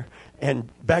standing there, and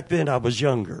back then I was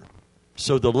younger.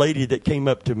 So the lady that came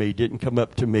up to me didn't come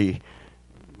up to me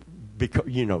because,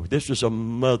 this was a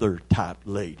mother-type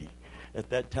lady. At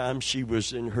that time, she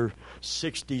was in her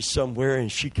 60s somewhere,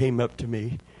 and she came up to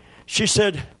me. She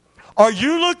said, are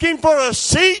you looking for a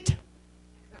seat?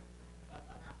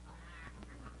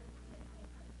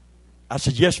 I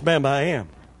said, yes, ma'am, I am.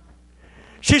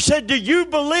 She said, do you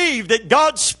believe that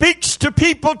God speaks to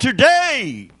people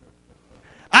today?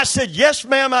 I said, yes,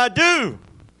 ma'am, I do.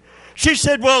 She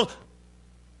said, well,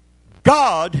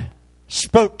 God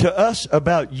spoke to us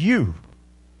about you.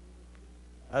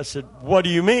 I said, what do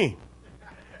you mean?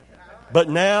 But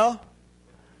now,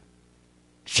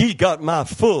 she got my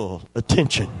full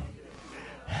attention.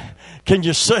 Can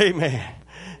you say, man,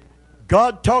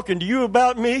 God talking to you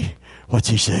about me? What's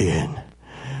he saying?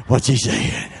 What's he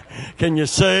saying? Can you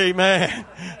say, man,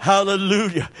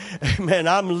 hallelujah. Amen.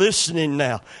 I'm listening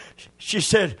now. She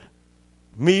said,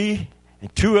 me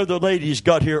and 2 other ladies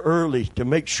got here early to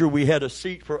make sure we had a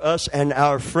seat for us and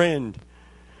our friend.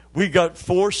 We got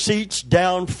 4 seats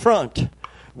down front.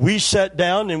 We sat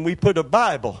down and we put a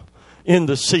Bible in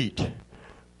the seat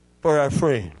for our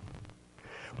friend.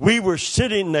 We were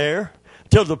sitting there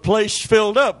till the place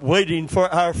filled up waiting for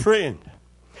our friend.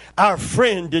 Our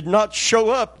friend did not show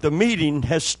up. The meeting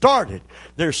has started.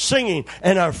 They're singing,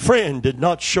 and our friend did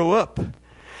not show up.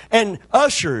 And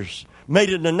ushers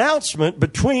made an announcement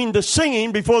between the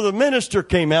singing before the minister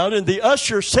came out, and the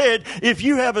usher said, if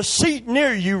you have a seat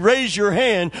near you, raise your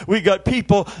hand. We got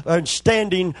people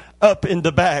standing up in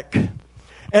the back.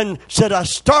 And said, I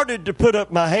started to put up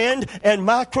my hand, and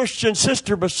my Christian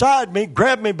sister beside me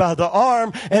grabbed me by the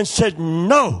arm and said,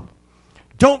 no,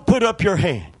 don't put up your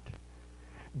hand.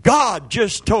 God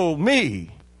just told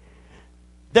me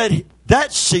that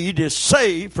that seed is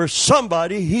saved for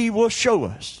somebody he will show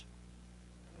us.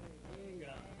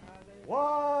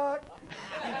 What?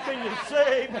 Can you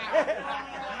say, man?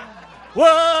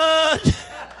 What?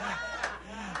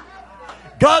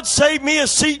 God saved me a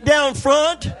seat down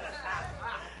front.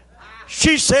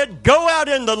 She said, go out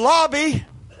in the lobby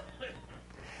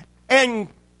and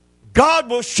God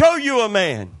will show you a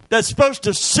man that's supposed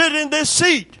to sit in this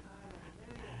seat.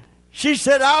 She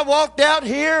said, I walked out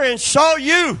here and saw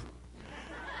you.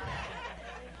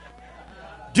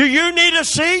 Do you need a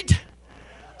seat?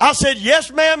 I said,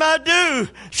 yes, ma'am, I do.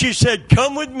 She said,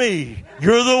 come with me.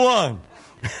 You're the one.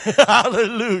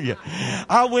 Hallelujah.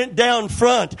 I went down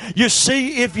front. You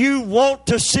see, if you want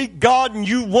to seek God and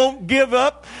you won't give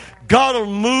up, God will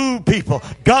move people.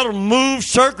 God will move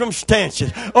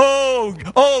circumstances.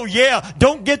 Oh yeah.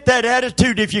 Don't get that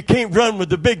attitude if you can't run with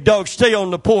the big dogs. Stay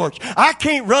on the porch. I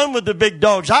can't run with the big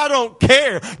dogs. I don't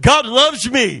care. God loves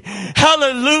me.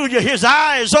 Hallelujah. His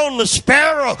eye is on the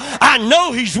sparrow. I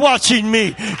know He's watching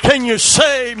me. Can you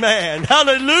say, man?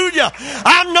 Hallelujah.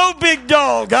 I'm no big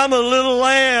dog. I'm a little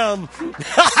lamb.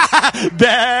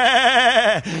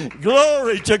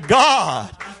 Glory to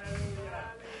God.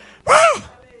 Woo!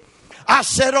 I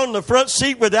sat on the front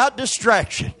seat without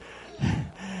distraction.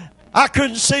 I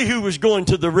couldn't see who was going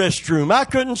to the restroom. I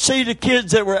couldn't see the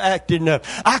kids that were acting up.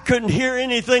 I couldn't hear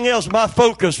anything else. My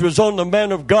focus was on the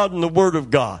man of God and the Word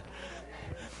of God.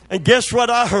 And guess what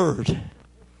I heard?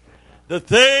 The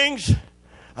things,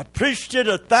 I preached it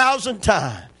 1,000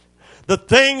 times. The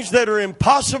things that are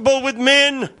impossible with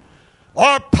men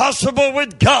are possible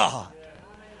with God.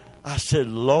 I said,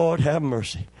 Lord, have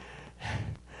mercy.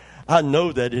 I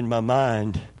know that in my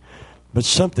mind, but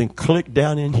something clicked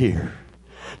down in here.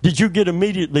 Did you get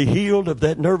immediately healed of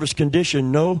that nervous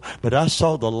condition? No, but I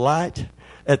saw the light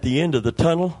at the end of the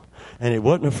tunnel, and it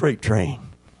wasn't a freight train.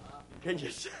 Can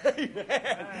you say,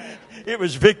 man? It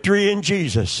was victory in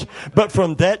Jesus. But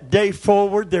from that day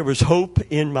forward, there was hope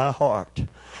in my heart.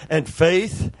 And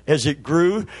faith, as it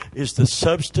grew, is the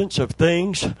substance of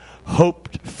things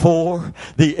hoped for,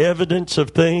 the evidence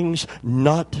of things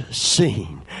not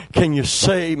seen. Can you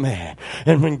say, man?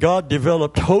 And when God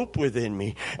developed hope within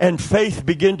me and faith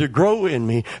began to grow in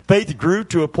me, faith grew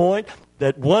to a point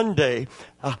that one day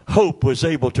hope was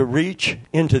able to reach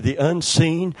into the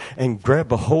unseen and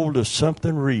grab a hold of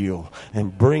something real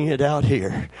and bring it out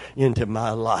here into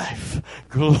my life.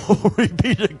 Glory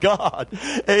be to God.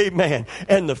 Amen.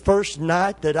 And the first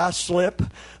night that I slept,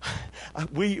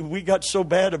 we got so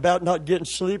bad about not getting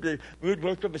sleep that we'd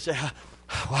look up and say,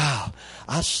 wow,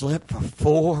 I slept for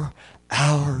 4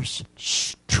 hours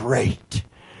straight.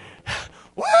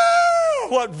 Woo!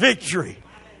 What victory!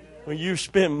 When you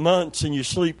spend months and you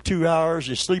sleep 2 hours,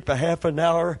 you sleep a half an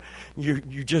hour, you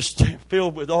just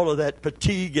filled with all of that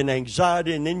fatigue and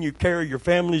anxiety, and then you carry your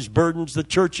family's burdens, the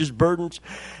church's burdens.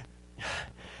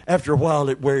 After a while,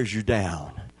 it wears you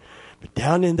down. But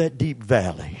down in that deep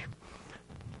valley,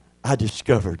 I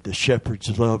discovered the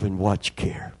shepherd's love and watch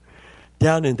care.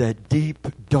 Down in that deep,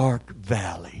 dark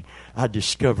valley, I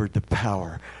discovered the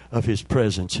power of His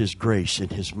presence, His grace,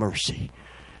 and His mercy.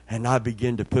 And I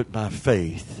began to put my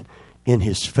faith in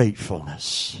His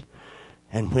faithfulness.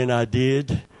 And when I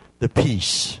did, the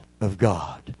peace of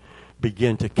God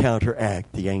began to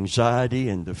counteract the anxiety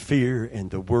and the fear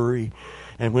and the worry.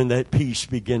 And when that peace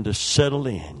began to settle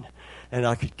in, and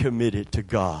I could commit it to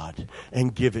God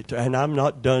and give it to, and I'm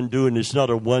not done doing it's not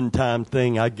a one-time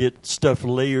thing. I get stuff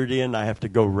layered in. I have to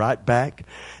go right back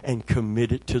and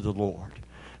commit it to the Lord.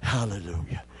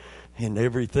 Hallelujah. In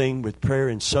everything with prayer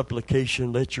and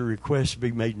supplication, let your requests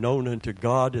be made known unto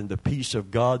God, and the peace of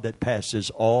God that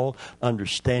passes all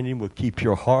understanding will keep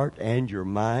your heart and your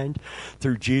mind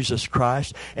through Jesus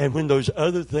Christ. And when those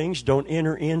other things don't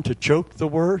enter in to choke the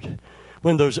word,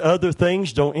 when those other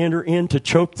things don't enter in to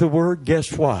choke the word,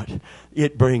 guess what?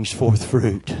 It brings forth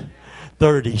fruit.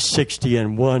 30, 60,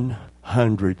 and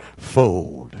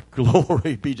 100-fold.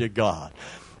 Glory be to God.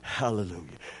 Hallelujah.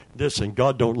 Listen,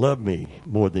 God don't love me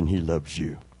more than He loves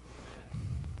you.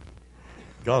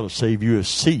 God will save you a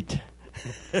seat.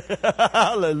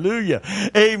 Hallelujah.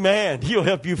 Amen. He'll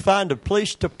help you find a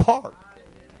place to park.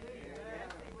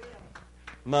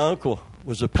 My uncle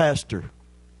was a pastor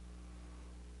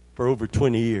for over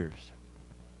 20 years.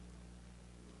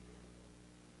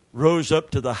 Rose up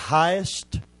to the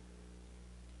highest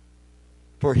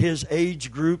for his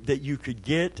age group that you could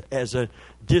get as a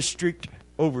district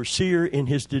overseer in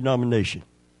his denomination.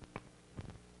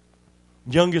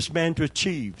 Youngest man to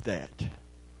achieve that.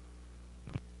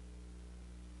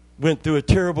 Went through a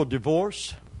terrible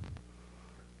divorce.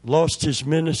 Lost his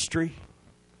ministry.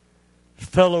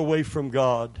 Fell away from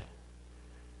God.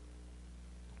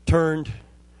 Turned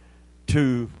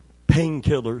to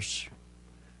painkillers.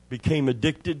 Became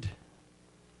addicted.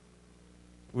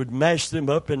 Would mash them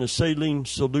up in a saline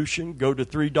solution. Go to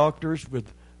 3 doctors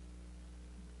with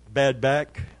bad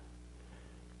back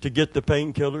to get the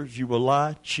painkillers. You will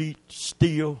lie, cheat,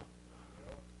 steal.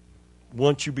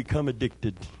 Once you become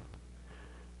addicted,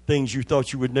 things you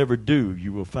thought you would never do,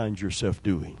 you will find yourself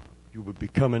doing. You will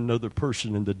become another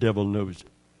person, and the devil knows it.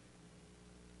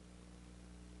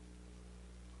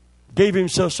 Gave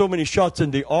himself so many shots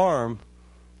in the arm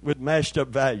with mashed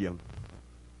up Valium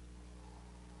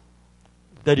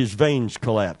that his veins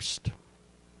collapsed.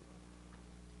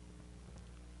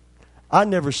 I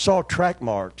never saw track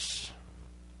marks.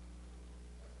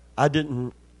 I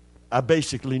didn't I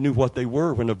basically knew what they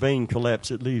were when a vein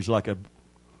collapses. It leaves like a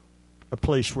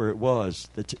place where it was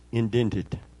that's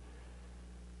indented.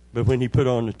 But when he put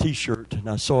on a T-shirt and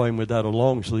I saw him without a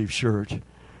long sleeve shirt,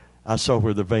 I saw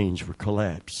where the veins were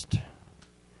collapsed.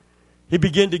 He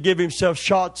began to give himself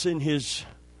shots in his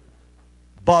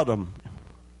bottom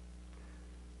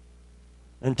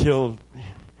until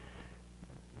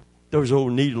those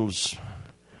old needles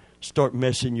start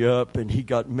messing you up, and he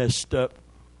got messed up.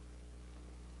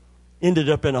 Ended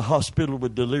up in a hospital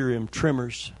with delirium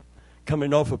tremors,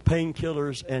 coming off of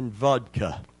painkillers and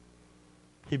vodka.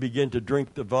 He began to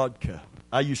drink the vodka.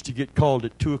 I used to get called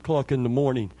at 2 o'clock in the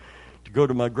morning to go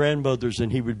to my grandmother's,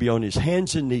 and he would be on his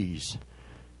hands and knees,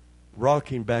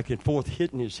 rocking back and forth,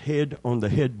 hitting his head on the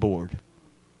headboard.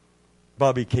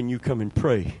 Bobby, can you come and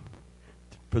pray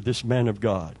for this man of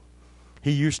God?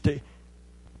 He used to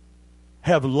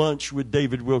have lunch with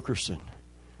David Wilkerson.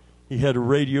 He had a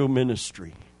radio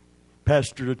ministry,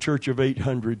 pastored a church of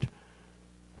 800.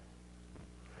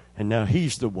 And now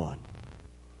he's the one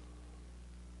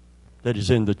that is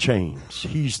in the chains.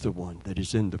 He's the one that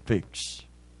is in the fix.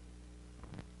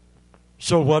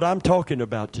 So what I'm talking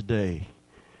about today,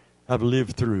 I've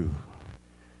lived through.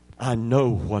 I know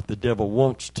what the devil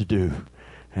wants to do,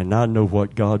 and I know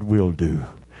what God will do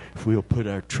if we'll put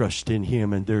our trust in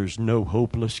him. And there's no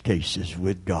hopeless cases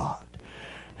with God.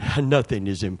 Nothing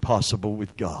is impossible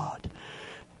with God.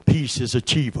 Peace is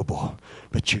achievable,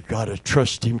 but you got to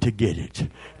trust him to get it.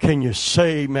 Can you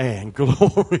say, man,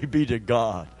 glory be to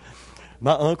God?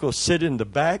 My uncle sit in the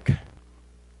back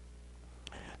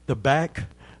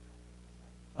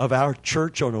of our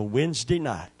church on a Wednesday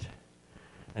night,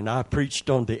 and I preached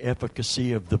on the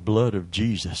efficacy of the blood of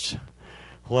Jesus,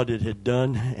 what it had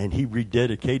done, and he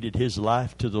rededicated his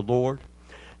life to the Lord.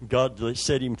 God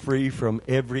set him free from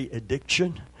every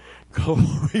addiction.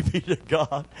 Glory be to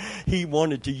God. He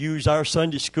wanted to use our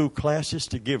Sunday school classes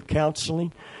to give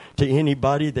counseling to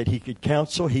anybody that he could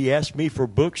counsel. He asked me for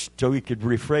books so he could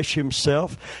refresh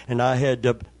himself, and I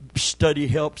had study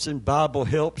helps and Bible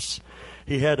helps.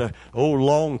 He had an old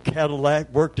long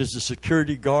Cadillac, worked as a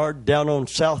security guard down on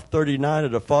South 39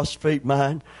 at a phosphate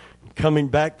mine. Coming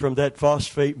back from that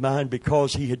phosphate mine,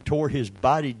 because he had tore his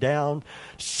body down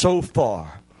so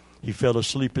far, he fell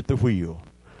asleep at the wheel.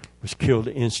 Was killed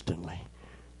instantly.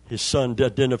 His son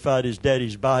identified his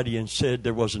daddy's body and said,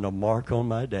 there wasn't a mark on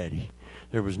my daddy.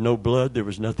 There was no blood. There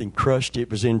was nothing crushed. It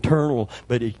was internal,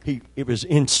 but it was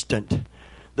instant.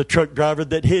 The truck driver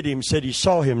that hit him said he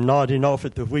saw him nodding off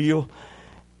at the wheel,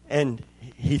 and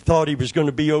he thought he was going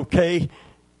to be okay.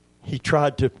 He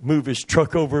tried to move his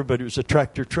truck over, but it was a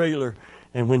tractor trailer,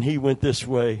 and when he went this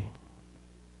way,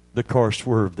 the car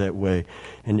swerved that way,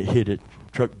 and it hit it.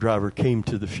 Truck driver came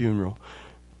to the funeral,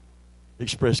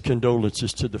 expressed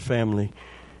condolences to the family,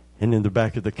 and in the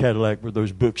back of the Cadillac were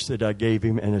those books that I gave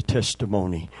him and a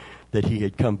testimony that he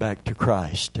had come back to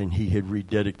Christ and he had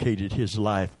rededicated his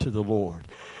life to the Lord.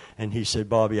 And he said,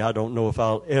 Bobby, I don't know if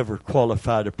I'll ever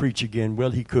qualify to preach again.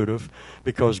 Well, he could have,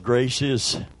 because grace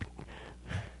is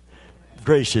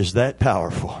that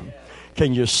powerful.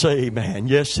 Can you say, man?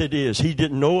 Yes, it is. He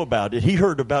didn't know about it. He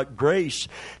heard about grace.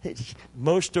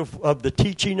 Most of the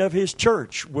teaching of his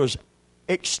church was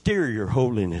exterior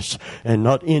holiness and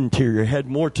not interior. It had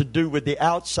more to do with the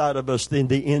outside of us than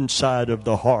the inside of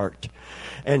the heart.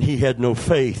 And he had no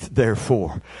faith,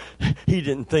 therefore. He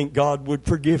didn't think God would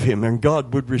forgive him and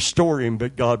God would restore him,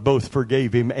 but God both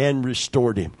forgave him and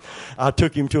restored him. I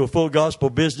took him to a full gospel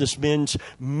businessmen's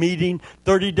meeting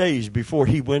 30 days before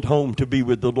he went home to be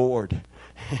with the Lord.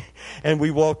 And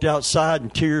we walked outside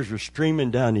and tears were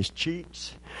streaming down his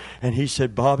cheeks. And he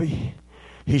said, Bobby,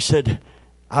 he said,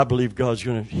 I believe God's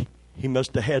going to, he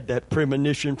must have had that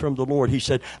premonition from the Lord. He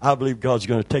said, I believe God's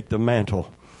going to take the mantle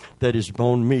that is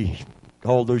on me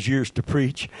all those years to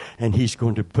preach, and he's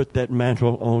going to put that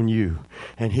mantle on you.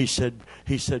 And he said,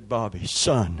 Bobby,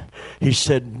 son, he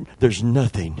said, there's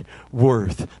nothing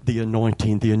worth the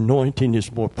anointing. The anointing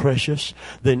is more precious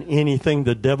than anything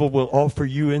the devil will offer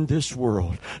you in this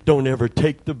world. Don't ever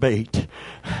take the bait.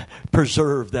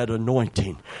 Preserve that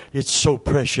anointing. It's so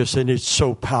precious and it's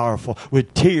so powerful.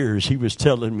 With tears, he was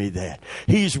telling me that.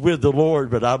 He's with the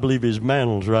Lord, but I believe his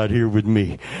mantle's right here with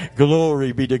me.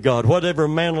 Glory be to God. Whatever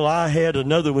mantle I had,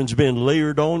 another one's been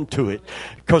layered onto it,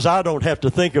 because I don't have to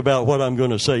think about what I'm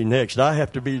going to say next. I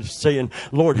have to be saying,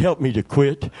 Lord, help me to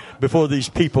quit before these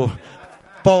people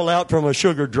fall out from a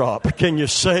sugar drop. Can you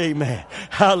say, man?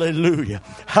 Hallelujah.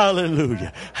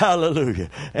 Hallelujah. Hallelujah.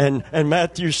 And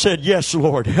Matthew said, yes,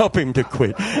 Lord, help him to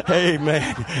quit.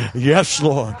 Amen. Yes,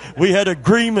 Lord. We had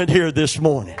agreement here this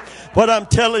morning. What I'm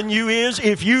telling you is,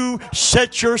 if you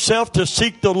set yourself to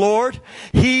seek the Lord,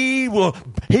 He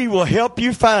He will help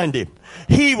you find Him.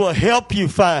 He will help you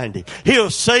find Him. He'll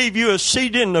save you a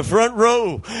seat in the front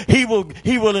row. He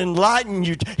will enlighten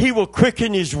you. He will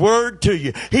quicken His word to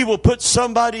you. He will put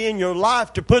somebody in your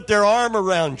life to put their arm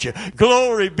around you.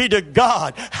 Glory be to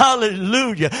God.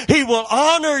 Hallelujah. He will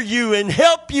honor you and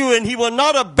help you, and He will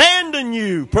not abandon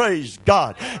you. Praise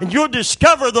God. And you'll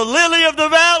discover the lily of the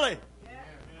valley.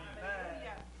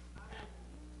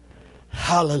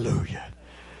 Hallelujah.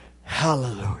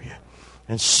 Hallelujah.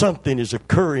 And something is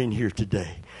occurring here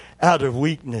today. Out of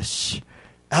weakness,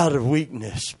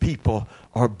 people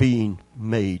are being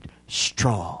made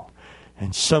strong.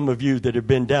 And some of you that have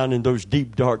been down in those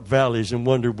deep, dark valleys and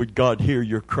wondered, would God hear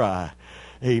your cry?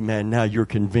 Amen. Now you're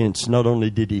convinced not only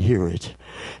did He hear it,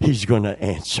 He's going to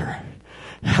answer.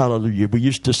 Hallelujah. We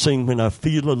used to sing, when I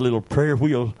feel a little prayer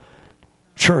wheel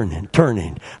turning,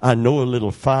 I know a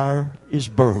little fire is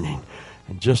burning.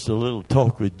 And just a little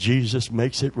talk with Jesus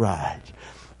makes it right.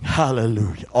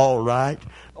 Hallelujah. All right.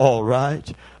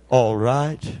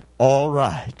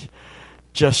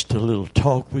 Just a little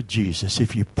talk with Jesus.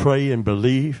 If you pray and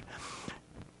believe,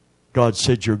 God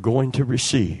said you're going to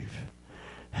receive.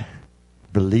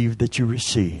 Believe that you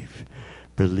receive.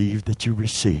 Believe that you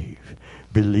receive.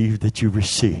 Believe that you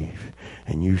receive.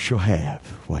 And you shall have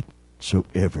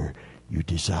whatsoever you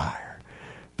desire.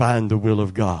 Find the will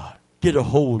of God. Get a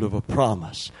hold of a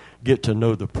promise. Get to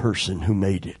know the person who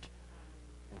made it.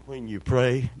 When you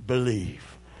pray,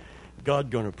 believe. God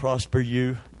going to prosper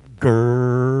you,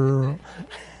 girl.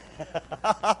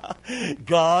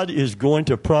 God is going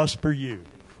to prosper you.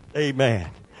 Amen.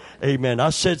 Amen.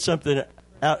 I said something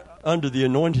out under the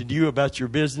anointing to you about your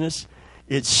business.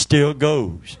 It still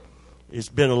goes. It's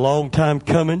been a long time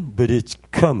coming, but it's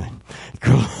coming.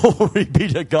 Glory be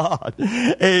to God.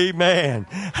 Amen.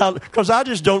 Because I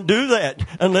just don't do that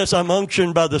unless I'm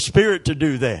unctioned by the Spirit to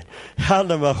do that.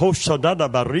 But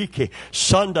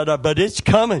it's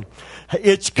coming.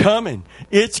 It's coming.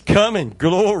 It's coming.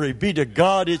 Glory be to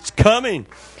God. It's coming.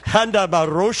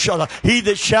 He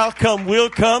that shall come will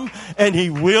come, and He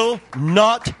will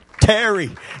not tarry.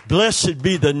 Blessed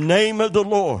be the name of the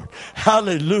Lord.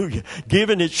 Hallelujah.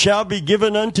 Given it shall be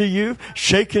given unto you,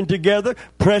 shaken together,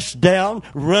 pressed down,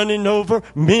 running over,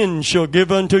 men shall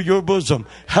give unto your bosom.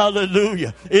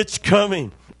 Hallelujah. It's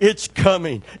coming. It's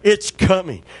coming. It's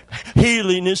coming.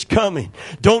 Healing is coming.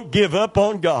 Don't give up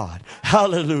on God.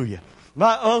 Hallelujah.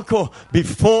 My uncle,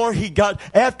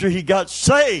 after he got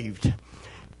saved,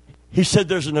 he said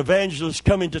there's an evangelist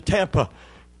coming to Tampa.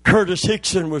 Curtis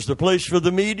Hickson was the place for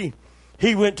the meeting.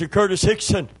 He went to Curtis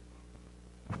Hickson.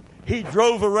 He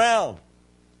drove around.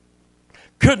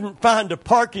 Couldn't find a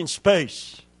parking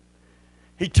space.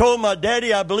 He told my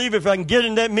daddy, I believe if I can get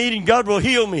in that meeting, God will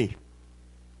heal me.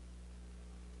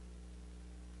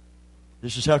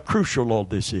 This is how crucial all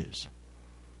this is.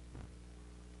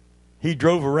 He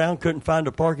drove around, couldn't find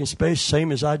a parking space,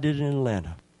 same as I did in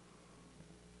Atlanta.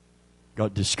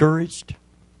 Got discouraged,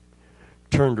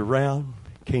 turned around,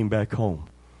 came back home.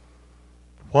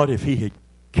 What if he had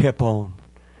kept on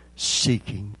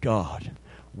seeking God,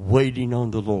 waiting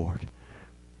on the Lord?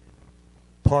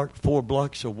 Parked 4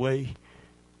 blocks away,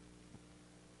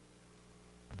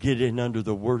 get in under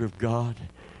the Word of God.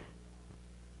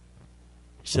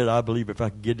 He said, I believe if I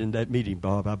can get in that meeting,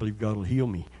 Bob, I believe God will heal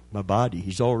me, my body.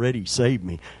 He's already saved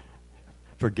me,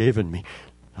 forgiven me.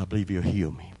 I believe He'll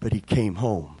heal me. But he came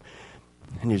home,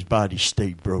 and his body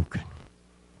stayed broken.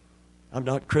 I'm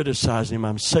not criticizing him.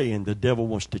 I'm saying the devil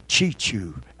wants to cheat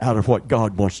you out of what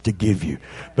God wants to give you.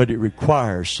 But it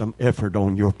requires some effort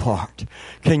on your part.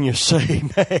 Can you say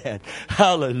amen?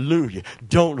 Hallelujah.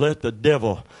 Don't let the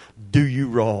devil do you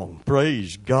wrong.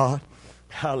 Praise God.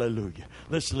 Hallelujah.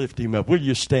 Let's lift him up. Will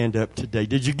you stand up today?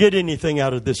 Did you get anything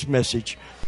out of this message?